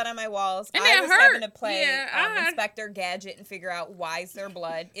got blood on my walls. And I it was hurt. having to play Yeah, I had- Inspector Gadget and figure out why is there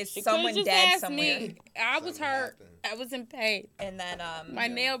blood. Is She someone could've just dead asked somewhere? me. I was Something hurt. happened. I was in pain. And then My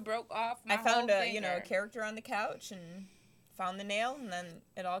nail broke off. I found whole a finger. character on the couch and found the nail, and then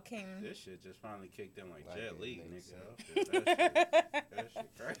it all came. This shit just finally kicked in like Jet it Li, makes nigga. That shit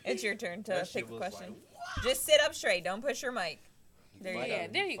crazy. It's your turn to That shit pick a was question. like, Just sit up straight. Don't push your mic. There you Fight go. Yeah,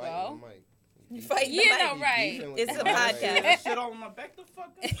 him. there you Fight go. with the mic. You fight the Yeah, mic. no, right. Beefing with It's the a mic. podcast. that shit on my back the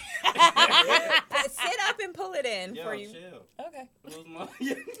fuck up. Sit up and pull it in Yo, for you. chill. Okay. It was my-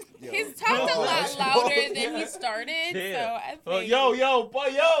 Yo, He's talked a lot chill. louder than he started, Chill. so I Oh, think... yo, boy,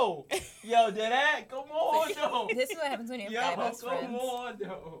 yo, did that? Come on, though. This is what happens when you have Yo, guy best come friends. on,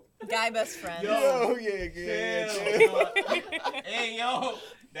 though. Guy best friends. Yo. yeah, Chill. Hey, yo,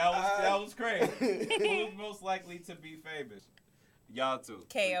 that was crazy. Who's most likely to be famous? Y'all two.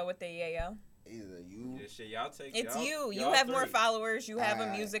 KO with the yayo. Either you. Yeah, shit, y'all take. It's y'all, you. You y'all have more three. followers. You have a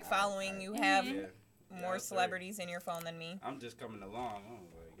Alright, music alright, following. alright. You have Yeah. more Y'all celebrities in your phone than me. I'm just coming along. I'm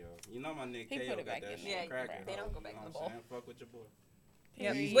like, yo, you know my nigga He KO put it got back that in shit there. cracking. Yeah, they don't though, go back you in know the what I'm bowl. saying? Fuck with your boy.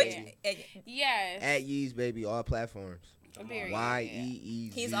 Yep. Yeezy, Which baby. Yes. At Yeez, baby, all platforms. Come Period. on.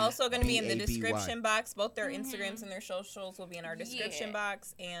 YEEZ. he's also going to be in the BABY. description box. Both their Mhm. Instagrams and their socials will be in our description Yeah.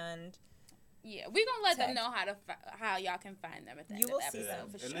 box, and Yeah, we're going to let them Tag. know how y'all can find them at the You end will of the see episode, them.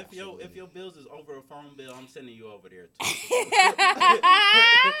 for And sure. if your bills is over a phone bill, I'm sending you over there too. You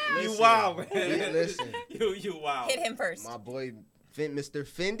Listen, wild, man. listen. You wild. hit him first. My boy, Mr.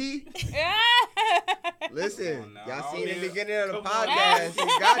 Fendi. Come Listen, on now. y'all I seen don't the even- beginning of the come on. podcast. He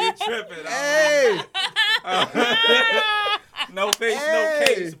got You it. tripping. Hey, No face, Hey. no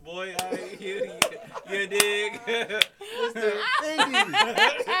case, boy. You dig? Mr. Fendi.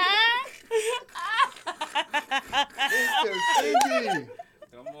 Mr. Fendi.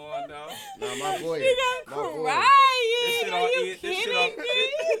 Come on, now. Nah, my boy. You're My boy. This crying. shit Are all you this shit kidding all me?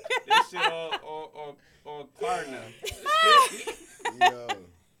 this shit all Klarna. Yo.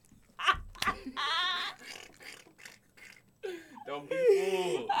 Don't be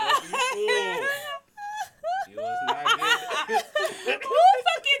fooled. Don't be fooled. You was not good. Who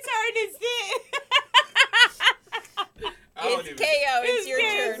fucking turn is it? I don't It's even- KO. It's your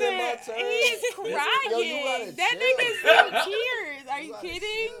Kids, turn. my turn. He's crying. Yo, you gotta That chill. nigga's in tears. Are you gotta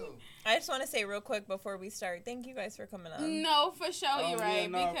kidding? chill. I just want to say real quick before we start, thank you guys for coming on. No, for sure, Oh, you're yeah,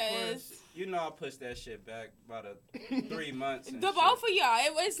 right. no, of because course. You know I pushed that shit back about 3 months. and the shit. both of y'all,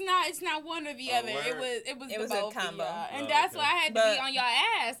 it's not one or the Oh, other. It word? was It the was a both combo. of y'all. And Oh, that's okay. why I had to But- be on your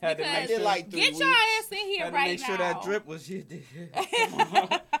ass. Had to make Because I did like 3 get weeks. your ass in here Had to right make now. sure that drip was here. Come on.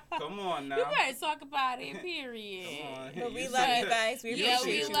 Come on now. You better talk about it, period. Come on. But we You love said- you guys. We Yeah,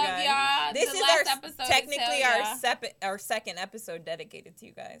 appreciate we you love guys. y'all. This The is last our episode technically to tell our second episode dedicated to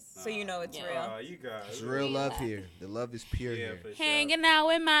you guys, so you know it's Yeah. real. You guys. It's real love here. The love is pure Yeah, here. for sure. Hanging out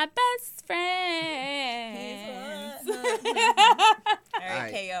with my best friends. All right,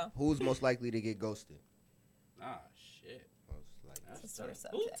 Alright. KO. Who's most likely to get ghosted? Ah, shit. That's a sore Who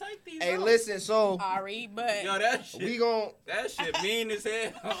subject. typed these Hey, out? Uh, listen. So Sorry, but Yo, that shit. we gon' That shit mean as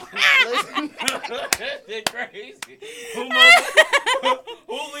hell. listen. That shit crazy.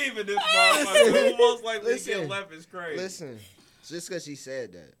 Who leaving this motherfucker? Who most likely to Listen. get left is crazy. Listen. Just because she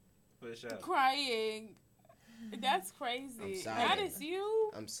said that. For sure. crying. That's crazy. I'm sorry. That is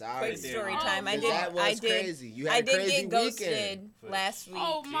you. I'm sorry. Quick story time. Oh, I That did. was I did. crazy. You had I a did crazy get ghosted weekend. last week.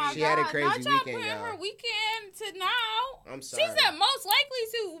 Oh my She God! had a crazy Not y'all weekend, putting y'all. her weekend to now. I'm sorry. She said most likely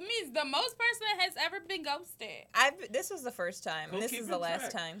to means the most person has ever been ghosted. This was the first time. Who This is the keeping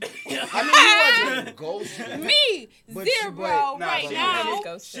last track? time. I mean, you wasn't ghosted. Me But zero but- Nah, right she now. was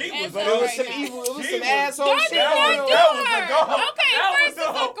ghosted. She And was so But it was right some now. evil. It was She some was- asshole Don't shit do her. going on. Don't do the her. goal. Okay, That first was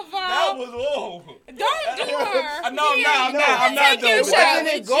and the- second of all, That was whoa. don't do her. No, I'm not. No, I'm not Take doing your It shot that.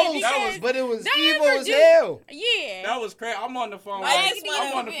 wasn't a with ghost, you That was- but it was Don't evil ever as do- hell. Yeah. That was crazy. I'm on the phone. Raggedy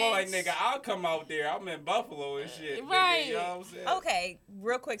I'm on the bitch. phone like, nigga, I'll come out there. I'm in Buffalo and shit. Right. Nigga, you know what I'm saying? Okay,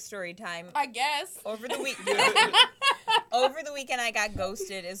 real quick story time. I guess. Over the week, over the weekend, I got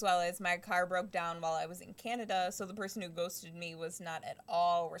ghosted as well as my car broke down while I was in Canada. So the person who ghosted me was not at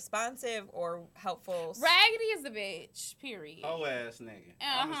all responsive or helpful. Raggedy is a bitch. Period. Oh ass nigga.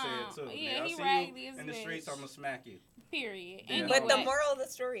 I'ma say it too. Yeah, nigga. I he see raggedy you as in the bitch. streets, I'ma smack you. Period. Yeah. But the Anyway. moral of the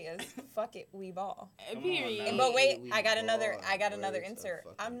story is, fuck it, we've all. Come on Period. now. But wait, We I got all another. have I got another words of insert.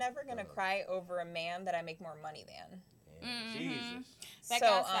 fucking I'm never gonna God. cry over a man that I make more money than. Mhm. Jesus. Back So,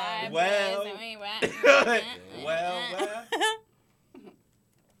 outside, well- boys, and we well.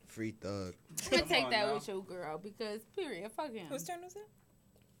 Free thug. I'm gonna Come take on that now. with you, girl, because period, fuck him. Whose turn was it?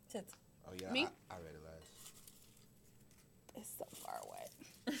 Tits. Oh yeah, Me? I read it last. It's so far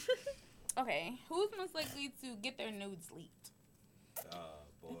away. Okay, who's most likely to get their nudes leaked? Oh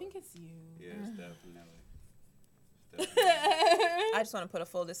boy. I think it's you. Yes, definitely. I just want to put a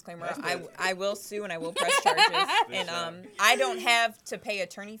full disclaimer. I will sue and I will press charges. And I don't have to pay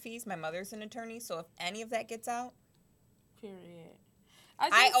attorney fees. My mother's an attorney, so if any of that gets out, Period.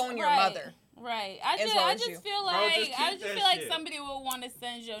 I own your mother. Right. As well I as just you. feel Bro, like just keep I just that feel like shit. somebody would want to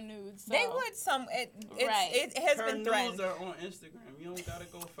send your nudes. So. They would some. Right. It has Her been news threatened. are on Instagram. You don't gotta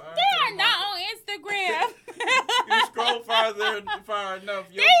go far. They are not on Instagram. You scroll far enough.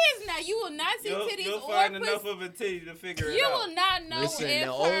 There is not. You will not see titties You'll or find pussy. enough of a titty to figure it You out. will not know Listen, if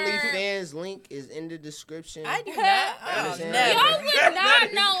the her... OnlyFans link is in the description. I do not. That Oh, is never. crazy. Y'all would That not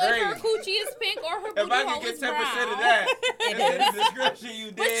is know if her crazy. coochie is pink or her If booty I hole could get is 10% brown. of that, It in the is. description you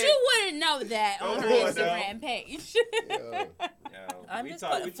did. But you wouldn't know that on her Come on, Instagram page. Yo, Yo, I'm we just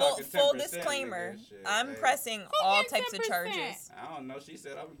talk- putting we full talking 10%, disclaimer. nigga, shit. I'm Hey. pressing Who all gets types of 10%? charges. I don't know. She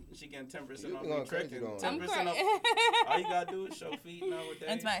said she getting 10% You off be me going crazy tricking. going. 10% I'm off. All you gotta do is show feet nowadays.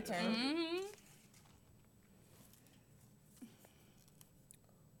 It's my Shit. turn. Mm-hmm.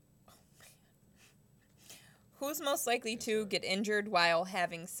 Who's most likely to get injured while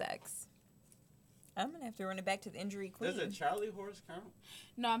having sex? I'm gonna have to run it back to the injury queen. Does a Charlie horse count?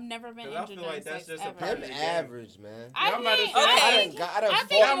 No, I've never been 'Cause I injured feel like during that's sex just a ever. part them of the game. average, man. I I'm about to think, say- I Okay. think, I I done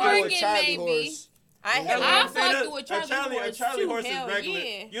think fought with a Morgan Charlie maybe. horse. I You know have what I'll I'm saying? fuck you with Charlie horse, A Charlie too. horse is Hell regular.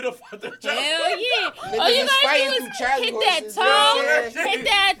 yeah. You the fuck the Charlie Hell yeah. Niggas All you is gotta fighting do through is Charlie hit horses, that you know toe, what I'm saying? hit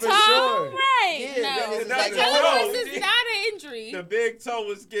that For toe. sure. Right. Yeah, no. niggas is That's like, a Charlie toe. horse is not an injury. The big toe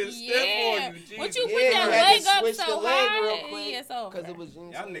was getting stiff Yeah. for you. Jesus. Once you put Yeah, that you had leg to up switch so the leg high, real quick, yeah, it's over. Cause it was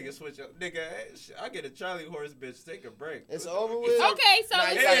Y'all niggas switch up. Nigga, I get a Charlie horse, bitch. Take a break. It's over with. Okay, so Nah,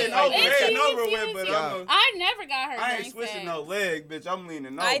 it's you gotta It ain't fight over, with it ain't Charlie. over with, but Yeah. I never got hurt. I ain't during switching sex. no leg, bitch. I'm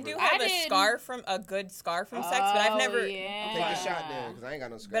leaning over. I do have I a didn't- scar from a good scar from sex, but I've never. Yeah. Take a shot then, cause I ain't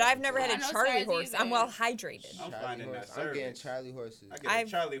got no scratch. But I've never had I a know Charlie scars horse. either. I'm well hydrated. I'm Charlie finding horse. that I'm getting service. Charlie horses. I get a I've-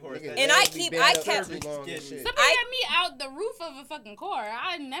 Charlie horse. Niggas And legs I be keep- bent I up kept- too long and Getting- shit. Somebody I- got me out the roof of a fucking car.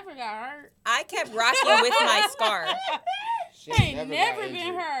 I never got hurt. I kept rocking with my scar, She I ain't got never been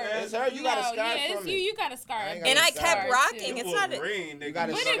injured. hurt. It's her. You got a scar yeah, it's from you. it. You got a scar. I ain't got and no I scar. kept too. rocking. You It's not. Wolverine, nigga. You got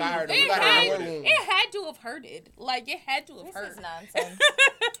a But scar. it, You got a had, war wound. it had to have hurted. Like, it had to have This hurt. is nonsense.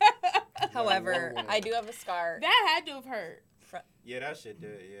 However, I do have a scar. That had to have hurt. Yeah, that shit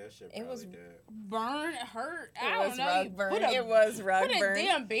did. Yeah, that shit It probably was- did. Burn, hurt. It I don't was know. rug You burn. put a- It was rug Put a burn.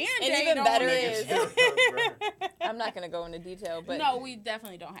 damn band-aid even on better it. is- I'm not gonna go into detail, but No, we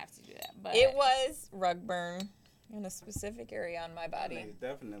definitely don't have to do that. But it was rug burn in a specific area on my body. Nigga,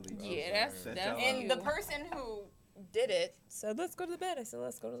 definitely. Yeah, that's Set that's y'all And you. the person who did it said, "Let's go to the bed." I said,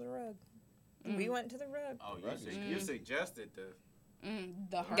 "Let's go to the rug." We went to the rug. Oh, you suggested the.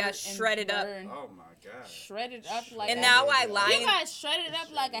 the hurt Got and shredded up. burn. Oh my god. Shredded up like. And a- now I you lie. got shredded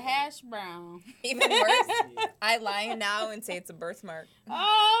up like a hash brown. Even worse, I lie now and say it's a birthmark.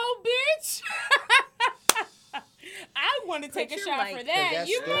 Oh, bitch! I want to Put take a your shot mic- for 'Cause that. that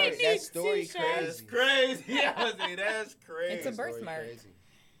You story- might that need story two shots. That's crazy. I was saying, that's crazy. It's a Story birthmark. crazy. It's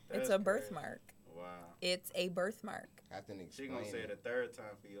That's a crazy. birthmark. Wow. It's a birthmark. Have to She explain gonna say it it. a third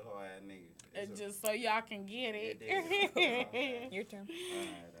time for you whole ass niggas. And just so y'all can get it. Yeah, Your turn.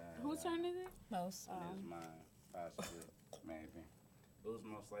 Whose turn is it? Most. It's mine, possibly, maybe. Who's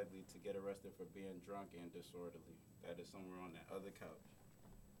most likely to get arrested for being drunk and disorderly? That is somewhere on that other couch.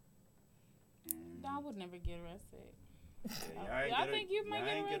 I would never get arrested. Yeah, I think you might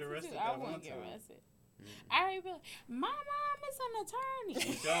get arrested too. I wouldn't get arrested. I already be like, my mom is an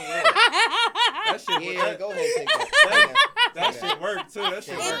attorney. That shit Yeah, go ahead, take that. That shit worked too. That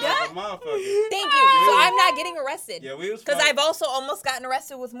shit It worked does? like a motherfucker. Thank you. So I'm not getting arrested. Yeah, we was Because fucked- I've also almost gotten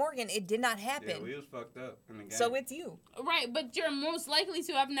arrested with Morgan. It did not Yeah, happen. we was fucked up in the game. So it's you. Right, but you're most likely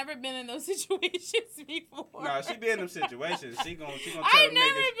to. I've never been in those situations before. Nah, she be in them situations. She gonna tell I them never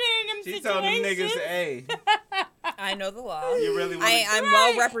niggas. been in them She situations. told them niggas, hey, I know the law. you really want I'm Right.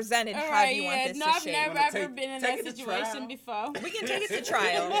 well represented. All How do right, you want yeah, this no, to I've shape? never Wanna ever take- been in take that it to situation trial? before. We can take it to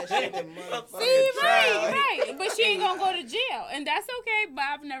trial. That shit, the motherfucking See, trial. right. But she ain't gonna go to jail, and that's okay. But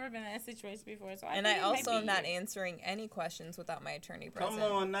I've never been in that situation before, so And think I it might also be am not you. answering any questions without my attorney present.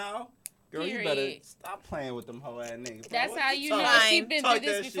 Come on now. Girl, you better Period. stop playing with them hoe ass niggas. bro. That's What how you talking- know Fine. she's been Talk through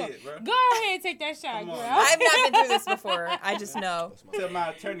this that before. shit, bro. Go ahead, take that shot, Come girl. on. I've not been through this before. I just know. Tell my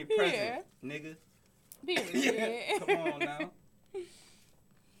attorney present, Yeah. nigga. Period. Come on now.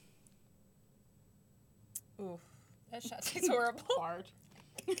 Ooh, that shot tastes horrible. Hard.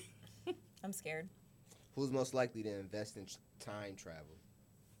 I'm scared. Who's most likely to invest in time travel?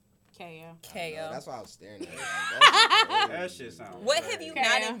 KO. I don't know. KO. That's why I was staring at it. Like, That shit sound. What have you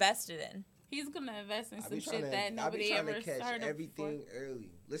not KO. invested in? He's gonna invest in I some be shit that I be nobody trying ever to catch heard of everything before.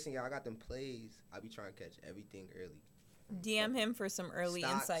 early. Listen, y'all, I got them plays. I be trying to catch everything early. DM him for some early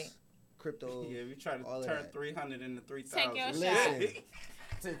Stocks, insight. crypto. Yeah, we trying all to of turn that. 300 into 3,000. Take your Listen. shot.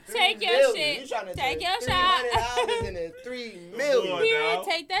 To Take 3 your million. shit. You trying to Take turn your shot. $300 into $3 Come million. on, Period. dawg.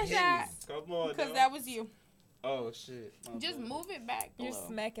 Take that shot. Come on, Because dawg. that was you. Oh shit. My Just bad. move it back. a You're little.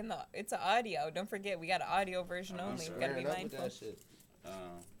 smacking the. It's an audio. Don't forget, we got an audio version I'm only. We sorry. gotta be Fair enough with mindful. that shit.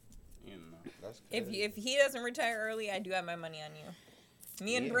 You know. That's If crazy. if he doesn't retire early, I do have my money on you.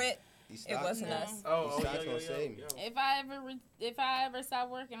 Me and Yeah. Britt, These it stocks, wasn't No. us. Oh, These yo, stocks yo, gonna yo, save me. yo. If I ever stop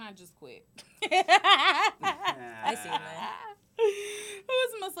working, I just quit. I see you, man.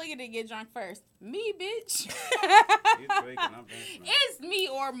 Who's most likely to get drunk first? Me, bitch. You tweaking, I'm benchmarking. It's me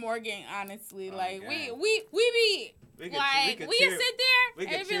or Morgan, honestly. Oh, Like God. we be We could like we cheer- can sit there we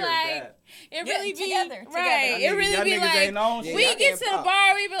could and be cheer like that. it Yeah, really be together. right. Y'all It really y'all be niggas like ain't on Yeah, we y'all get can't to the pop.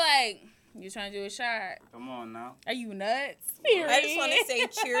 bar, we be like, you trying to do a shot? Come on now. Are you nuts? I just want to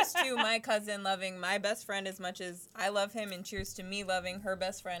Period. say cheers to my cousin loving my best friend as much as I love him, and cheers to me loving her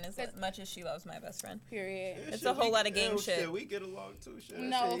best friend as much as she loves my best friend. Period. It's Shit, a whole we- lot of game yo, shit. We get along too. Shit. That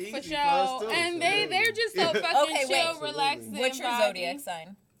No, shit for easy us, sure. too, And shit. they're just so fucking Okay, chill, wait. relaxing. What's your vibing. zodiac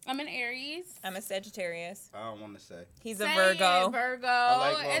sign? I'm an Aries. I'm a Sagittarius. I don't want to say. He's a Same, Virgo. Virgo.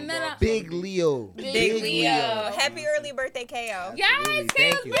 like long And then walks. Big Leo. Big Leo. Happy early birthday, KO. yes, Absolutely. Kayo's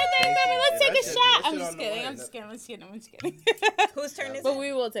Thank you. birthday Thank coming. you. Let's Yeah, take a that shit- shot. that I'm shit just on the kidding. way. I'm just kidding. I'm just kidding. I'm just kidding. Whose turn is But it?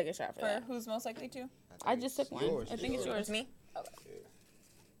 we will take a shot for For that. who's most likely to? I just took one. I think it's yours. It's me. Okay.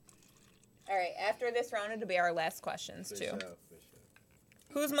 All right. After this round, it'll be our last questions For too. sure, for sure.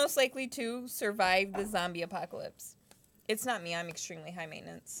 Who's most likely to survive the zombie apocalypse? It's not me. I'm extremely high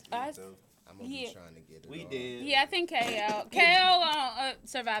maintenance. I- So, I'm gonna Yeah. be trying to get it. we all. did. Yeah, I think KO. KO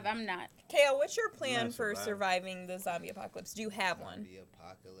survive. I'm not. KO, what's your plan Not for survive. surviving the zombie apocalypse? Do you have one? The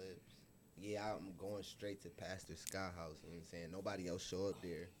apocalypse. Yeah, I'm going straight to Pastor Sky House. You know what I'm saying? Nobody else show up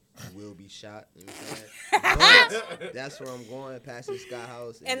there. You will be shot. You know what I'm saying? But that's where I'm going, Pastor Sky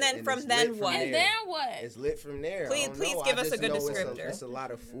House. And then from it's then lit what? And there. then what? It's lit from there. Please- I don't please know. give I us a just good know descriptor. It's a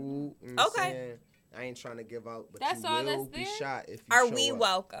lot of food. You know what I'm Okay. saying? I ain't trying to give out, but That's you all will that's be there? shot if you Are show we up.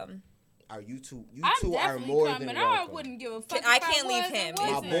 welcome? Are you two? You I'm two are definitely more coming. than I welcome. wouldn't give a fuck. I if can't leave was or him.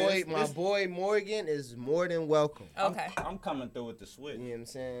 My wasn't. boy, my This- boy Morgan is more than welcome. Okay. I'm coming through with the switch. You know what I'm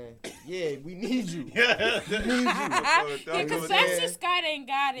saying? Yeah, we need you. Yeah, Yeah, Don't because do Pastor that. Scott ain't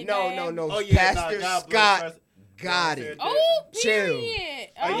got it. No, man. no, no. Oh yeah, Pastor God bless Scott Pastor- got Yeah, it. Oh, Chill. period.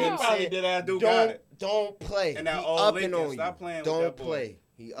 Oh, You know yeah, what I'm Oh. probably saying? did. I do got it. Don't play. And that He old upping Lincoln, on you. stop playing with Don't that boy. play.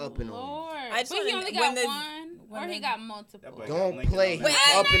 He upping on Lord. I just But he wanna- only when got the- one, when or he the- got That multiple. boy you. got Don't Lincoln play. on He's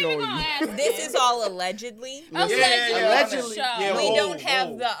that. Wait, upping I'm on not you. gonna ask This him. is all allegedly. Allegedly. Allegedly. Yeah, We whoa, don't have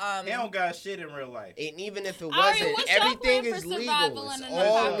whoa. the He don't got shit in real life. And even if it Ari, wasn't, what's your everything plan is for legal. survival It's in an all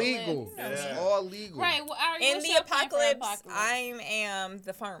apocalypse? legal. Yeah. It's all legal. Right. Well, Ari, In what's the your plan for apocalypse, I am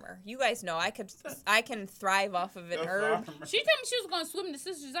the farmer. You guys know I can thrive off of an The herb. farmer. She told me she was going to swim to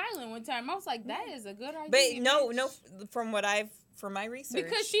Sisters Island one time. I was like, that is a good idea. But no, bitch. from my research,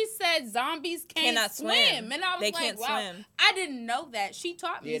 Because she said zombies cannot swim. And I was They like, can't wow. swim. I didn't know that. She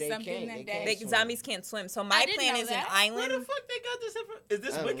taught me Yeah, they something can't. that They day. can't. They, swim. zombies can't swim. So my didn't plan know is an that. Where the island. fuck they got this info? Is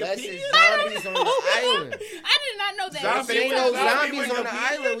this Unless Wikipedia? it's zombies on the island. I did not know that. Zombies If it ain't no Zombie zombies on the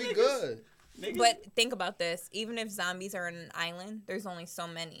Wikipedia, island, we niggas. good. Niggas- But think about this. Even if zombies are on an island, there's only so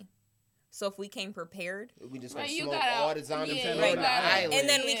many. So if we came prepared, We just Right, gonna you smoke gotta- all the zombies yeah, on you the gotta- island. and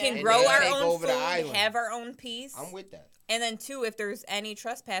then we Yeah. can And grow they our take own over the food, island. have our own peace. I'm with that. And then, too, if there's any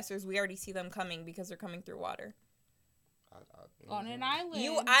trespassers, we already see them coming because they're coming through water. On an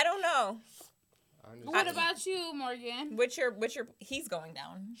island. I don't know. What about you, Morgan? He's going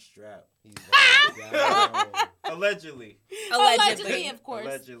down. Strap. He's going down. Allegedly. Allegedly. Of course.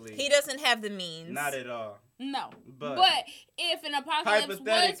 Allegedly. He doesn't have the means. Not at all. No. But, if an apocalypse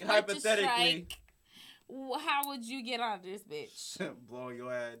was to hypothetically, strike, how would you get on this bitch? blowing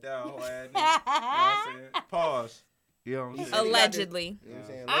your ass down, whole ass nigga. You know what I'm saying? Pause. You know what I'm saying? Allegedly. You know what I'm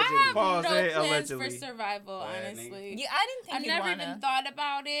saying? I have Pause, no hey, plans allegedly. for survival, Go ahead, honestly. Yeah, I didn't think I've you'd never wanna. even thought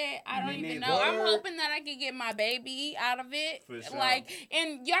about it. I don't Me even neither. know. I'm Word. hoping that I can get my baby out of it. For sure.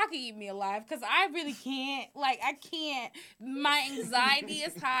 And y'all can eat me alive because I really can't. I can't. My anxiety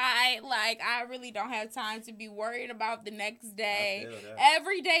is high. I really don't have time to be worried about the next day. I feel that.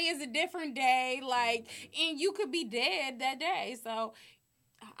 Every day is a different day. And you could be dead that day. So,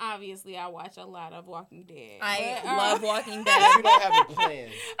 obviously, I watch a lot of Walking Dead. I But, love Walking You Dead. don't have a plan.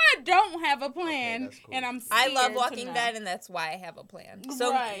 I don't have a plan, that's cool. and I'm I scared love to Walking know. Dead, and that's why I have a plan.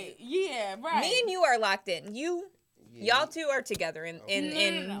 So, right, yeah, right. me and you are locked in. Yeah. Y'all two are together in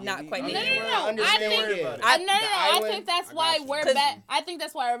No. not quite No, making no, it no, work. no. Understand I where think- it is. I, no, no, no. The I island, think that's I why got you. we're 'Cause- I think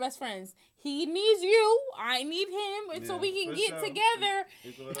that's why we're best friends. He needs you. I need him, and so Yeah, we can for get sure. together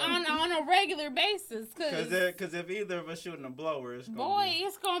It's what I'm- on a regular basis. Cause if either of us shooting a blower, it's gonna Boy, be,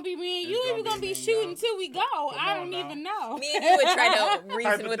 it's gonna be me and It's you. gonna We're gonna be be me and shooting y'all. till we go. I on don't now. even know. Me and you would try to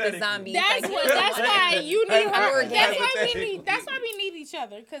reason with the Hypothetically. zombies. That's like, what. That's why you need. Hypothetically. That's why we need each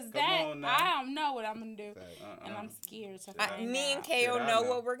other. Cause on now. I don't know what I'm gonna do, Uh-uh. and I'm scared to I- find Me and out. KO Shit, I know know.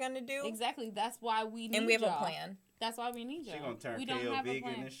 what we're gonna do, Exactly. That's why we need and we have y'all. a plan. That's why we need y'all. She gonna turn we don't KO have a vegan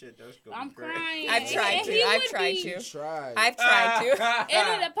plan. and shit. That's gonna I'm be great. crying. I've tried And to. he I've would tried be- to. Tried. I've tried to.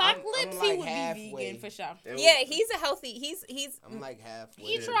 In an apocalypse, I'm he like would halfway. be vegan for sure. Yeah, he's a healthy. He's. I'm like halfway.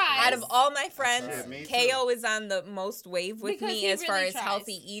 He there. tried. Out of all my friends, tried. Me too. KO is on the most wave with Because me he as far really as tries.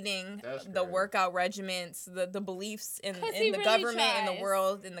 healthy eating, That's the great. workout regimens, the beliefs in 'Cause he the really government and the tries.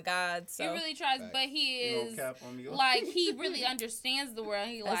 world and the gods. He So really tries, Facts. but he You gonna is cap on me? he really understands the world.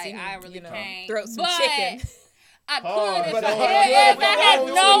 He I see him, I really you know, can't throw some but chicken. I Pause. could But if hold I on, had but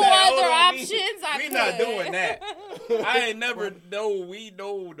no hold on, other hold on. options. I We could. not doing that. I ain't never. No.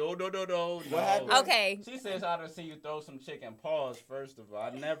 What happened? Okay, She says I done see you throw some chicken. Pause. First of all, I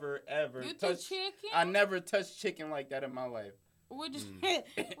never ever You threw touched. chicken? I never touched chicken like that in my life. What did,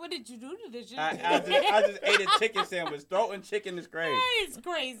 what did you do to the chicken? I just ate a chicken sandwich. Throwing chicken is crazy. It's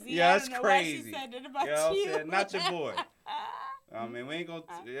crazy. Yeah, I it's don't know crazy. Why she said it about You know what I'm you. saying? Not your boy. I mean, we ain't gonna.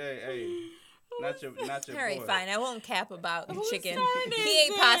 Hey, not your all right, boy. fine. I won't cap about Whose chicken. turn He is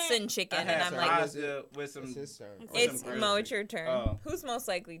ate it? pasta and chicken, I and had I'm some like, pasta with some. It's his turn. with it's some Mo, gravy. it's your turn. Oh. Who's most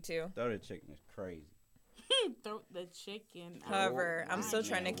likely to? Throw the chicken is crazy. Throw the chicken. However, I'm still my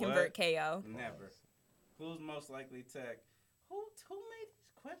trying to God. convert KO. Never. Who's most likely to? Who made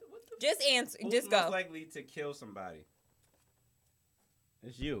these questions? What the? Just answer. Who's Just most go. likely to kill somebody?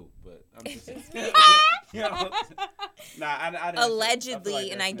 It's you, but I'm just. You know, nah, I didn't. I Allegedly, feel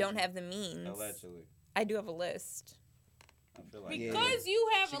like and that's I don't missing. have the means. Allegedly, I do have a list. I feel like Yeah. Because you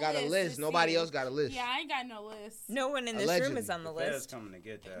have She a got list. a list. to Nobody see. else got a list. Yeah, I ain't got no list. No one in this room Allegedly. is on the the feds list. coming to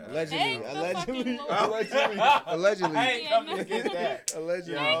get that. Allegedly. Thank the Allegedly. fucking Lord. Allegedly. I ain't Yeah, coming no. to get that.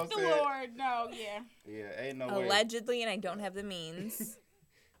 Allegedly. You know Thank what the I'm saying? Lord. No, yeah. Yeah, ain't no way. Allegedly, and I don't have the means.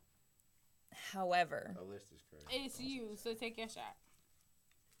 However, A list is crazy. It's you, so take your shot.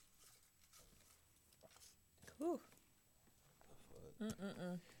 whew.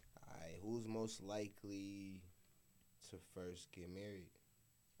 Alright, who's most likely to first get married?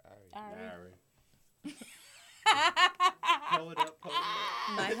 Alright. Alright. Hold up, hold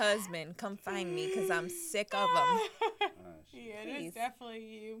up. My husband, come find me because I'm sick of him. Oh, shit. Yeah, Please. that's definitely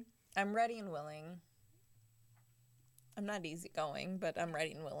you. I'm ready and willing. I'm not easygoing, but I'm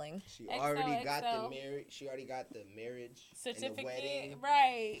ready and willing. She XO, already got XO. the marriage. She already got the marriage and the Certificate, wedding.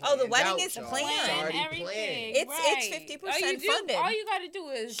 right? Oh, the Planned wedding out, is y'all. planned. It's already everything. planned. It's right. 50% All you do- funded. All you gotta do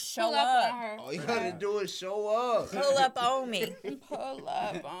is Show pull up up. on her. All you gotta do is show up. Pull up on me. Pull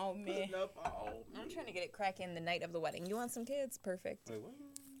up on me. I'm trying to get it cracking the night of the wedding. You want some kids? Perfect. Wait, what?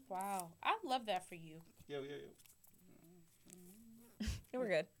 Wow, I love that for you. Yo. We're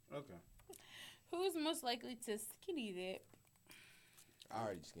good. Okay. Who's most likely to skinny dip? I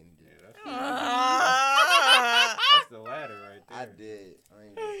already skinny Yeah, dip. that's the ladder right there. I did. I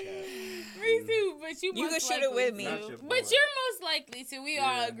ain't gonna cap. Me too, but You most can shoot it likely with me. to. Not your boy. But you're most likely to. We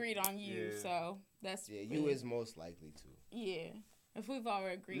all Yeah. agreed on you, Yeah. so that's Yeah, you is most likely to. yeah. If we've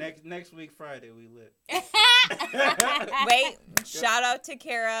already agreed. Next week Friday we lit. Wait, shout out to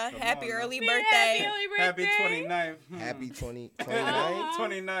Kara. Happy on, early Happy birthday. early Happy birthday. 29th. Happy 29th.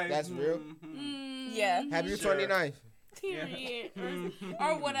 29th. That's real? Yeah. Happy Sure. 29th. Period. Mhm.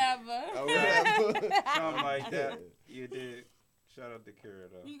 Or whatever. Or whatever. Something like that. You did. Shout out to Kara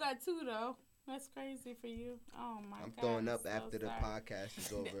though. You got 2 though. That's crazy for you. Oh my god. I'm throwing up so after the sorry. podcast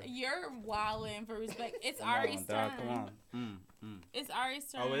is over. You're wilding for respect. It's Come on, Ari's dog, turn. Come on. It's Ari's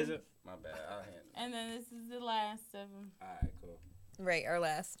turn. Oh, is it? My bad. I'll handle it. And then this is the last of them. All right, cool. Right, our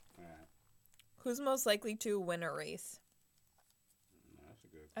last. All right. Who's most likely to win a race? That's a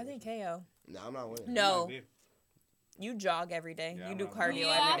good I think question. KO. No, I'm not winning. No. Might be. You jog every day. Yeah, you I'm do not- cardio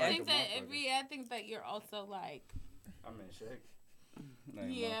Yeah, every I day. think that I think that you're also like. I'm in shape. No,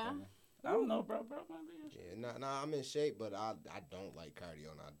 ain't Yeah. no I don't know, bro. Might be in shape. Yeah, nah, I'm in shape, but I don't like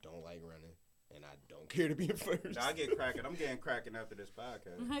cardio and I don't like running and I don't care to be in first. I get cracking. I'm getting cracking after this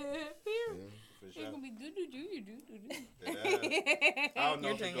podcast. Here. For It's sure. gonna be do. I don't know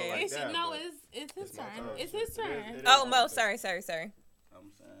You're if it doing go it. like that. No, but it's his It's my turn. turn. It's his It is- turn. it is Oh, my Mo, turn. sorry.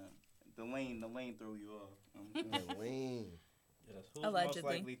 I'm saying the lane threw you off. I'm saying. Lean Who's Allegedly.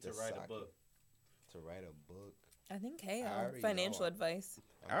 most likely to The write a socket. book? to write a book. I think I KO. already Financial know. advice.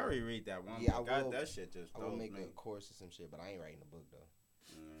 I already read that one. Yeah, but I God, will- that shit just I will throws make me. a course or some shit, but I ain't writing a book though.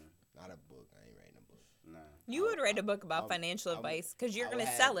 Not a book. I ain't writing a book. Nah. You would write a book about I'll- financial I'll- advice because you're I going would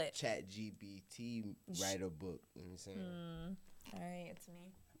to have sell it. Chat GPT write a book. You know what I'm saying? All right, it's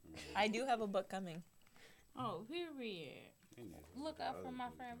me. I do have a book coming. Oh, period. Look out for my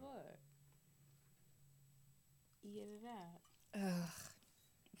friend Bud. Get it out. Ugh.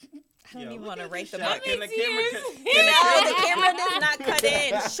 I don't Yo, even look want to at write the this shot. book. Can the camera Tears. can No, the camera does not cut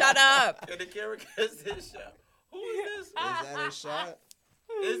in. Shut up. Can the camera catch this shot? Who is this? Is that a shot?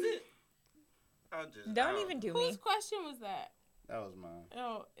 Is it? I'll just Don't even do me. Whose question was that? That was mine.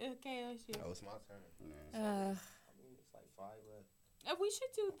 Oh, okay, that's you. Oh, it's my turn. Yeah. I mean, it's like 5 left. We should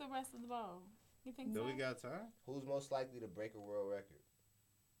do the rest of the bowl. You think Do so? we got time? Who's most likely to break a world record?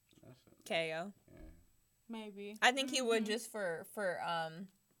 That's it. KO. Yeah. Maybe. I think he would Mhm. just for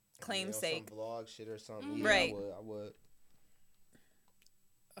claim's sake. Some vlog shit or something. Mhm. Yeah, Right. I would.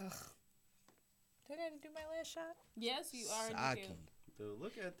 Ugh. Did I do my last shot? Yes, you already Saki. do. Dude,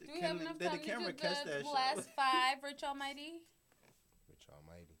 look at the Do we have camera. enough Did the time to camera do catch the that last shot? 5, Rich Almighty? Rich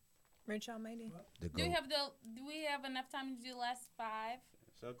Almighty. Rich Almighty. The Do we have enough time to do the last 5?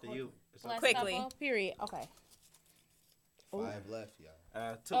 It's up to you. It's up Last to Quickly. couple? Period. Okay. 5 left, y'all.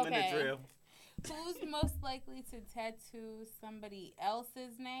 you. 2-minute Okay. drill. Who's most likely to tattoo somebody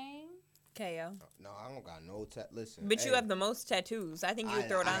else's name? KO. No, I don't got no Listen. But you hey, have the most tattoos. I think you would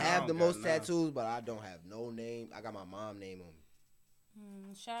throw it I on. have the I don't most got none. tattoos, but I don't have no name. I got my mom name on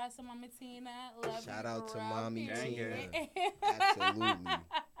me. Shout out to Mama Tina. Love Shout you, out to girl. Mommy Period. Absolutely.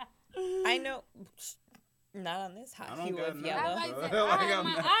 I know. Not on this I hot don't hue got of none. I yellow. like Like, to, I have I'm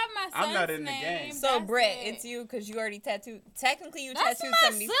my, not- I have my I'm not son's in the game. name. So That's Britt, it. it's you because you already tattooed. Technically, you That's tattooed my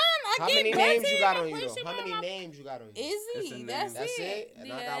somebody. son. I How get many busy. names you got on you, Push though? him How on many my- names you got on you? Izzy. It's a name. That's, That's it. it?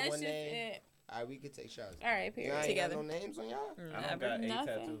 And I got that's one just name? it. All right, we can take shots. All right, You period. ain't Together. got no names on y'all? I don't Never. got 8 Nothing.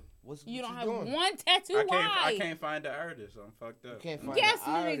 tattoos. What You don't have doing? one tattoo. I Why? can't find the artist. I'm fucked You up. can't find Yes, the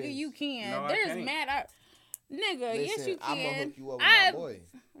artist. nigga, you can. No, I There's can't. mad art. Nigga, yes, Listen, you I'm gonna can. hook you up with my I- boy.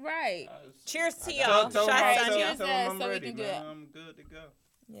 Right. Cheers to I y'all. got- Tell Shots Alright, on him you. cheers. I'm So we ready, can do man. it. I'm good to go.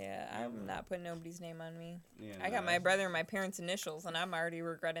 Yeah, I'm not putting nobody's name on me. Yeah, I got nah, my brother and my parents' initials, and I'm already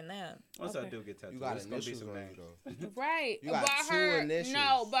regretting that. Once Okay. I do get tattooed, You got it's gonna be initials some on you, names. though. Right. You got but 2 her, initials.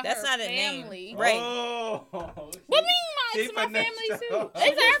 No, but That's her not a name. family. Right. Oh. What mean She it's my family finessed too? up.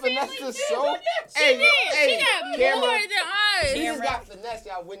 It's her Finesse family the too. show? She Hey, did. hey, She got camera. more than She us. just got finesse.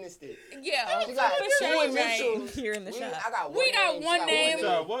 Y'all witnessed it. Yeah, She got for 2 sure. initials. Here in the We- shot. I got one We got name. one She name. One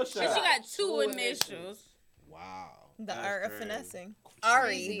shot, one And shot. she got 2 2 initials. Wow. The That's art of crazy. finessing.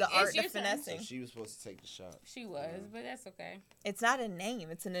 Ari, Easy. the It's art your of turn. So finessing. she was supposed to take the shot. She was, but that's okay. It's not a name,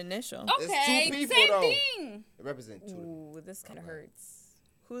 it's an initial. It's Okay, 2 people, same though. thing. It represents 2. Ooh, this kind of Okay. hurts.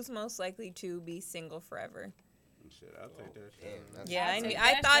 Who's most likely to be single forever? Shit, I'll take that shit. Damn, that's Yeah, I'll I knew. take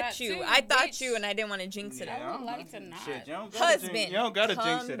I that thought shot you. too, I thought bitch. you, and I didn't want to jinx it. I up. would like to not. Shit, you don't gotta Husband, jinx, you don't gotta come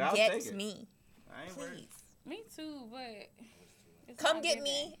jinx it. I'll get take it. me, I ain't worried. please. Me too, but it's Come not get giving.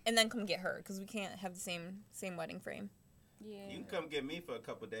 me, and then come get her, because we can't have the same wedding frame. Yeah. You can come get me for a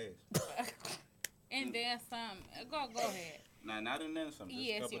couple days. And then some. Go ahead. Nah, not in then some. Just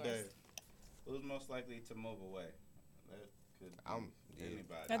Yes, a couple yours. days. Who's most likely to move away? That could be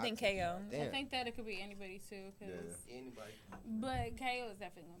anybody. I think KO. I Damn. think that it could be anybody too, cause Anybody. but KO is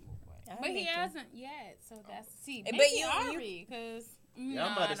definitely gonna move away. I But he think so. hasn't yet, so that's see. But Maybe you- Ari, cause Yeah,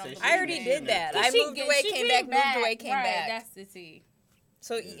 I'm about to say I already did that. I moved away, came back, moved away, came back. That's the tea.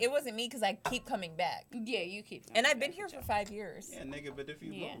 So it wasn't me because I keep coming back. Yeah, you keep. And I've been here for 5 years. Yeah, nigga, but if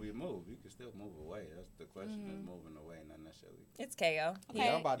you Yeah. move, you move. You can still move away. That's the question is moving away, not necessarily. It's KO. Okay.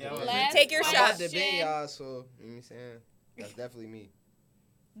 Yeah, I'm about to Yeah, bend. last Take your I'm shot. about to bend y'all, so you know what I'm saying? That's definitely me.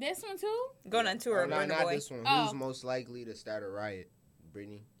 This one too? Going on tour, Oh, no, Burna not Boy. this one. Oh. Who's most likely to start a riot?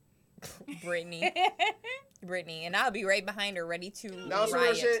 Brittany. Brittany. And I'll be right behind her, ready to No, some real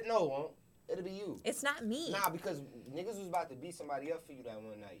riot. shit. No, it won't. It'll be you. It's not me. Nah, because niggas was about to beat somebody up for you that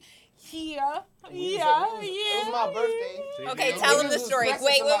one night. Yeah. It was my birthday. Okay, Niggas tell him the was story. pressing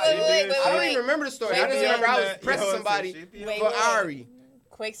Wait. somebody. I don't Wait. even remember the story. Wait, I just wait, remember I was wait. pressing Yo, somebody shit, Wait, for wait. Ari.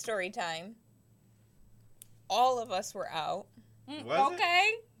 Quick story time. All of us were out. Was it?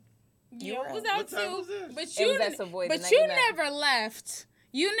 Okay. You You were was out. out What time too. was this? But It you, was at Savoy the but night you we met. never left.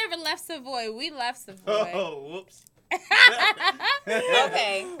 You never left Savoy. We left Savoy. Oh, whoops.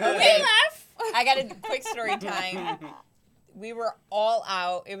 Okay. We Okay. left. I got a quick story time. We were all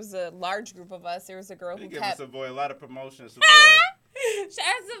out. It was a large group of us. There was a girl We who give kept. Savoy a lot of promotions. Savoy. Shout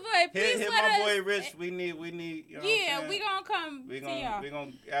out Savoy. Please Hit let my us. boy Rich. We need. You know what I'm Yeah, saying? we gonna come We to y'all.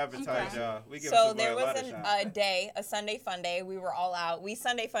 gonna advertise Okay. y'all. We give So Savoy there a was lot of shine. a day, a Sunday fun day. We were all out. We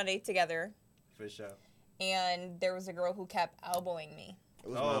Sunday fun day together, For sure. and there was a girl who kept elbowing me. It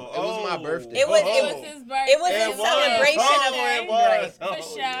was my birthday. It was- It was his birthday. It was a celebration of it it. was. For Oh,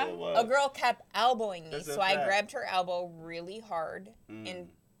 sure. yeah, it was. A girl kept elbowing me, That's a so I fact. grabbed her elbow really hard and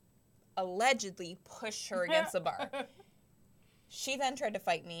allegedly pushed her against the bar. She then tried to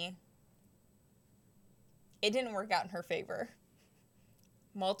fight me. It didn't work out in her favor.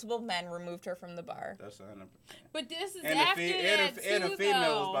 Multiple men removed her from the bar. That's 100%. But this is And after the, that and too, the female was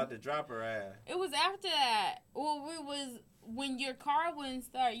though. about to drop her ass. It was after that. Well, it was when your car wouldn't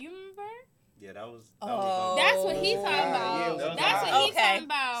start. You remember? Yeah, that was. Oh. That's what he's talking Yeah, about. it was That's on what he's Okay. talking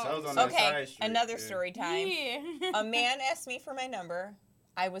about. That was on that Okay, side street. another yeah. story time. Yeah. A man asked me for my number.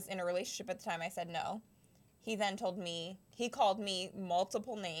 I was in a relationship at the time. I said no. He then told me, he called me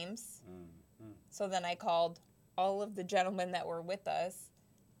multiple names. So then I called all of the gentlemen that were with us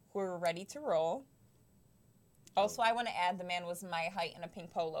who were ready to roll. Also, I want to add the man was my height in a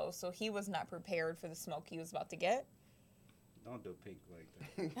pink polo, so he was not prepared for the smoke he was about to get. Don't do pink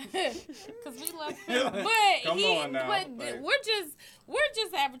like that. Cause we love him. But Come on now, But like- we're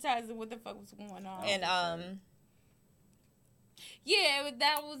just advertising what the fuck was going on. And yeah,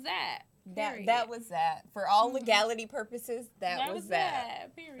 that was that. that was that. For all legality purposes, that was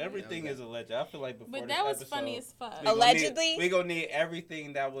that. Period. Everything is alleged. I feel like before But this that was episode, funny as fuck. we gonna Allegedly? we gonna need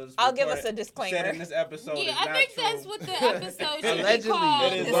everything that was. I'll give us recorded, a disclaimer. Said in this episode Yeah, is I not think true. that's what the episode should be Allegedly.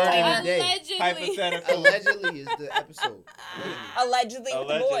 called. It is word of the Allegedly. day. Allegedly. Hypothetical. Allegedly is the episode. Allegedly with the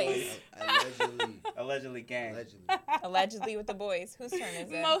Allegedly. boys. Allegedly. Allegedly gang. Allegedly. Allegedly with the boys. Whose turn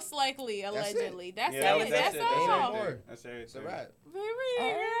is it? Most likely, That's it. allegedly. That's Yeah, it. that's That's it. all. Ain't no That's more. everything. That's It's a everything. wrap.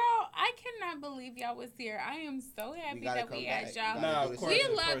 Period, girl. I cannot believe y'all was here. I am so happy gotta that we come had back. y'all. You Nah, gotta of do this course, We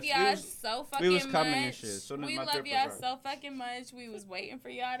again. of love course. y'all so fucking we was coming and much. shit. Soon as We my love trip was y'all up. so fucking much. We was waiting for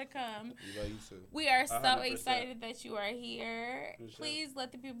y'all to come. We love you too. We are so 100%. excited that you are here. For sure. Please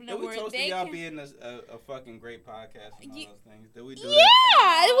let the people know Did we where toast they y'all can. being a fucking great podcast and all Ye- those things? Did we do Yeah,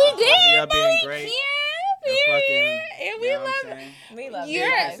 that? we did. Y'all being babe. great. Yeah, And fucking, period. And we you know what love I'm saying? We love You're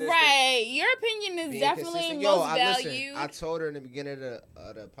you guys. consistent. right. Your opinion is Being definitely consistent. most I valued. I told her in the beginning of the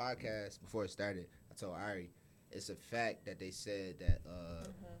podcast before it started. I told Ari, it's a fact that they said that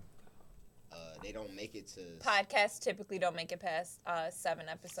they don't make it to. Podcasts typically don't make it past 7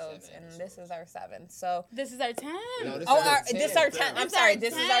 episodes, 7 and this is our 7th. So, This is our time. No, this oh, is our this 10th. our 10th. I'm This sorry, our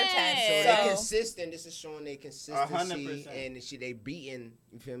this is our 10th. So 10th. they So, consistent. This is showing their consistency, 100%. and they beating.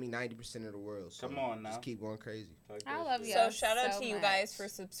 You feel me? 90% of the world. So Come on now. Just keep going crazy. Talk I that love shit. you. so shout out so to you much. guys for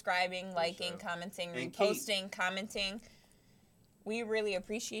subscribing, liking, sure. commenting, And reposting, commenting. We really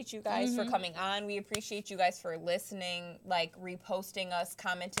appreciate you guys for coming on. We appreciate you guys for listening, like reposting us,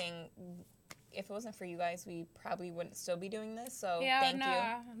 commenting. If it wasn't for you guys, we probably wouldn't still be doing this. So Yeah, thank no, you.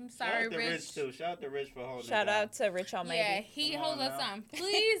 I'm Shout sorry, out to Rich. Rich too. Shout out to Rich for holding Shout it down. out to Rich Almighty. Yeah, he Come holds on us now. on.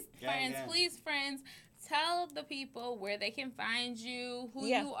 Please, Gang, gang. friends, tell the people where they can find you, who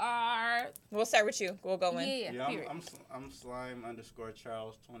Yeah. you are. We'll start with you. We'll go in Yeah, period. I'm slime _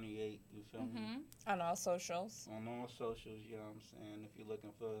 Charles 28. You feel me? Mm-hmm. on all socials. On all socials, you know what I'm saying? If you're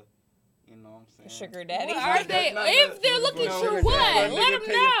looking for, you know what I'm saying? Sugar daddy. What are they? No, If they're no, looking no, for no, what? no, Let nigga them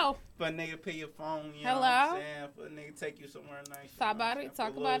pay your- know. For a nigga pay your phone, you know Hello? what I'm saying? For a nigga take you somewhere nice. Talk about it,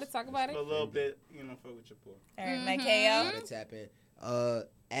 talk about it, talk about For it. a little bit, you know, fuck with your boy. All right, my Mhm. KO. Gotta tap in.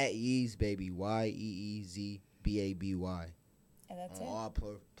 At Yeez Baby, YEEZBABY And that's on it. all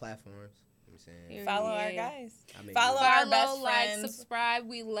platforms. You know what I'm saying? Follow our guys. I mean, Follow yeah. our best Follow, like, friends. subscribe.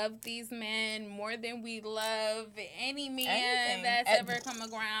 We love these men more than we love any man Anything. that's ever come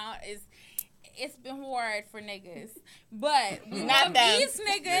around. It's been hard for niggas, but we Not love them. these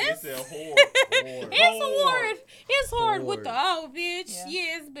Nigga niggas. said whore. It's hard. It's hard with the Hard. bitch. Yeah.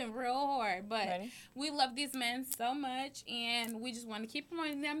 Yeah, it's been real hard. But Ready? we love these men so much, and we just want to keep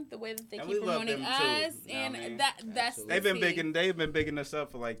promoting them the way that they And keep we love promoting them too, us. you know what And I mean? that's Absolutely. They've been bigging us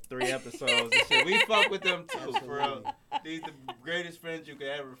up for like 3 episodes and shit. We fuck with them too, for real. Absolutely. These the greatest friends you could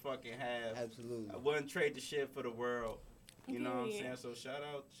ever fucking have. Absolutely. I wouldn't trade the shit for the world. You know what I'm Period. saying? So shout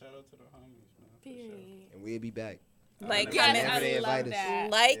out to the homies, man. for sure. Period. And we'll be back. Like, Yes, comment, Whenever they I love invite us. that.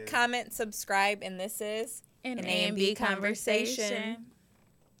 like, Yeah. comment, subscribe, and this is An A&B conversation.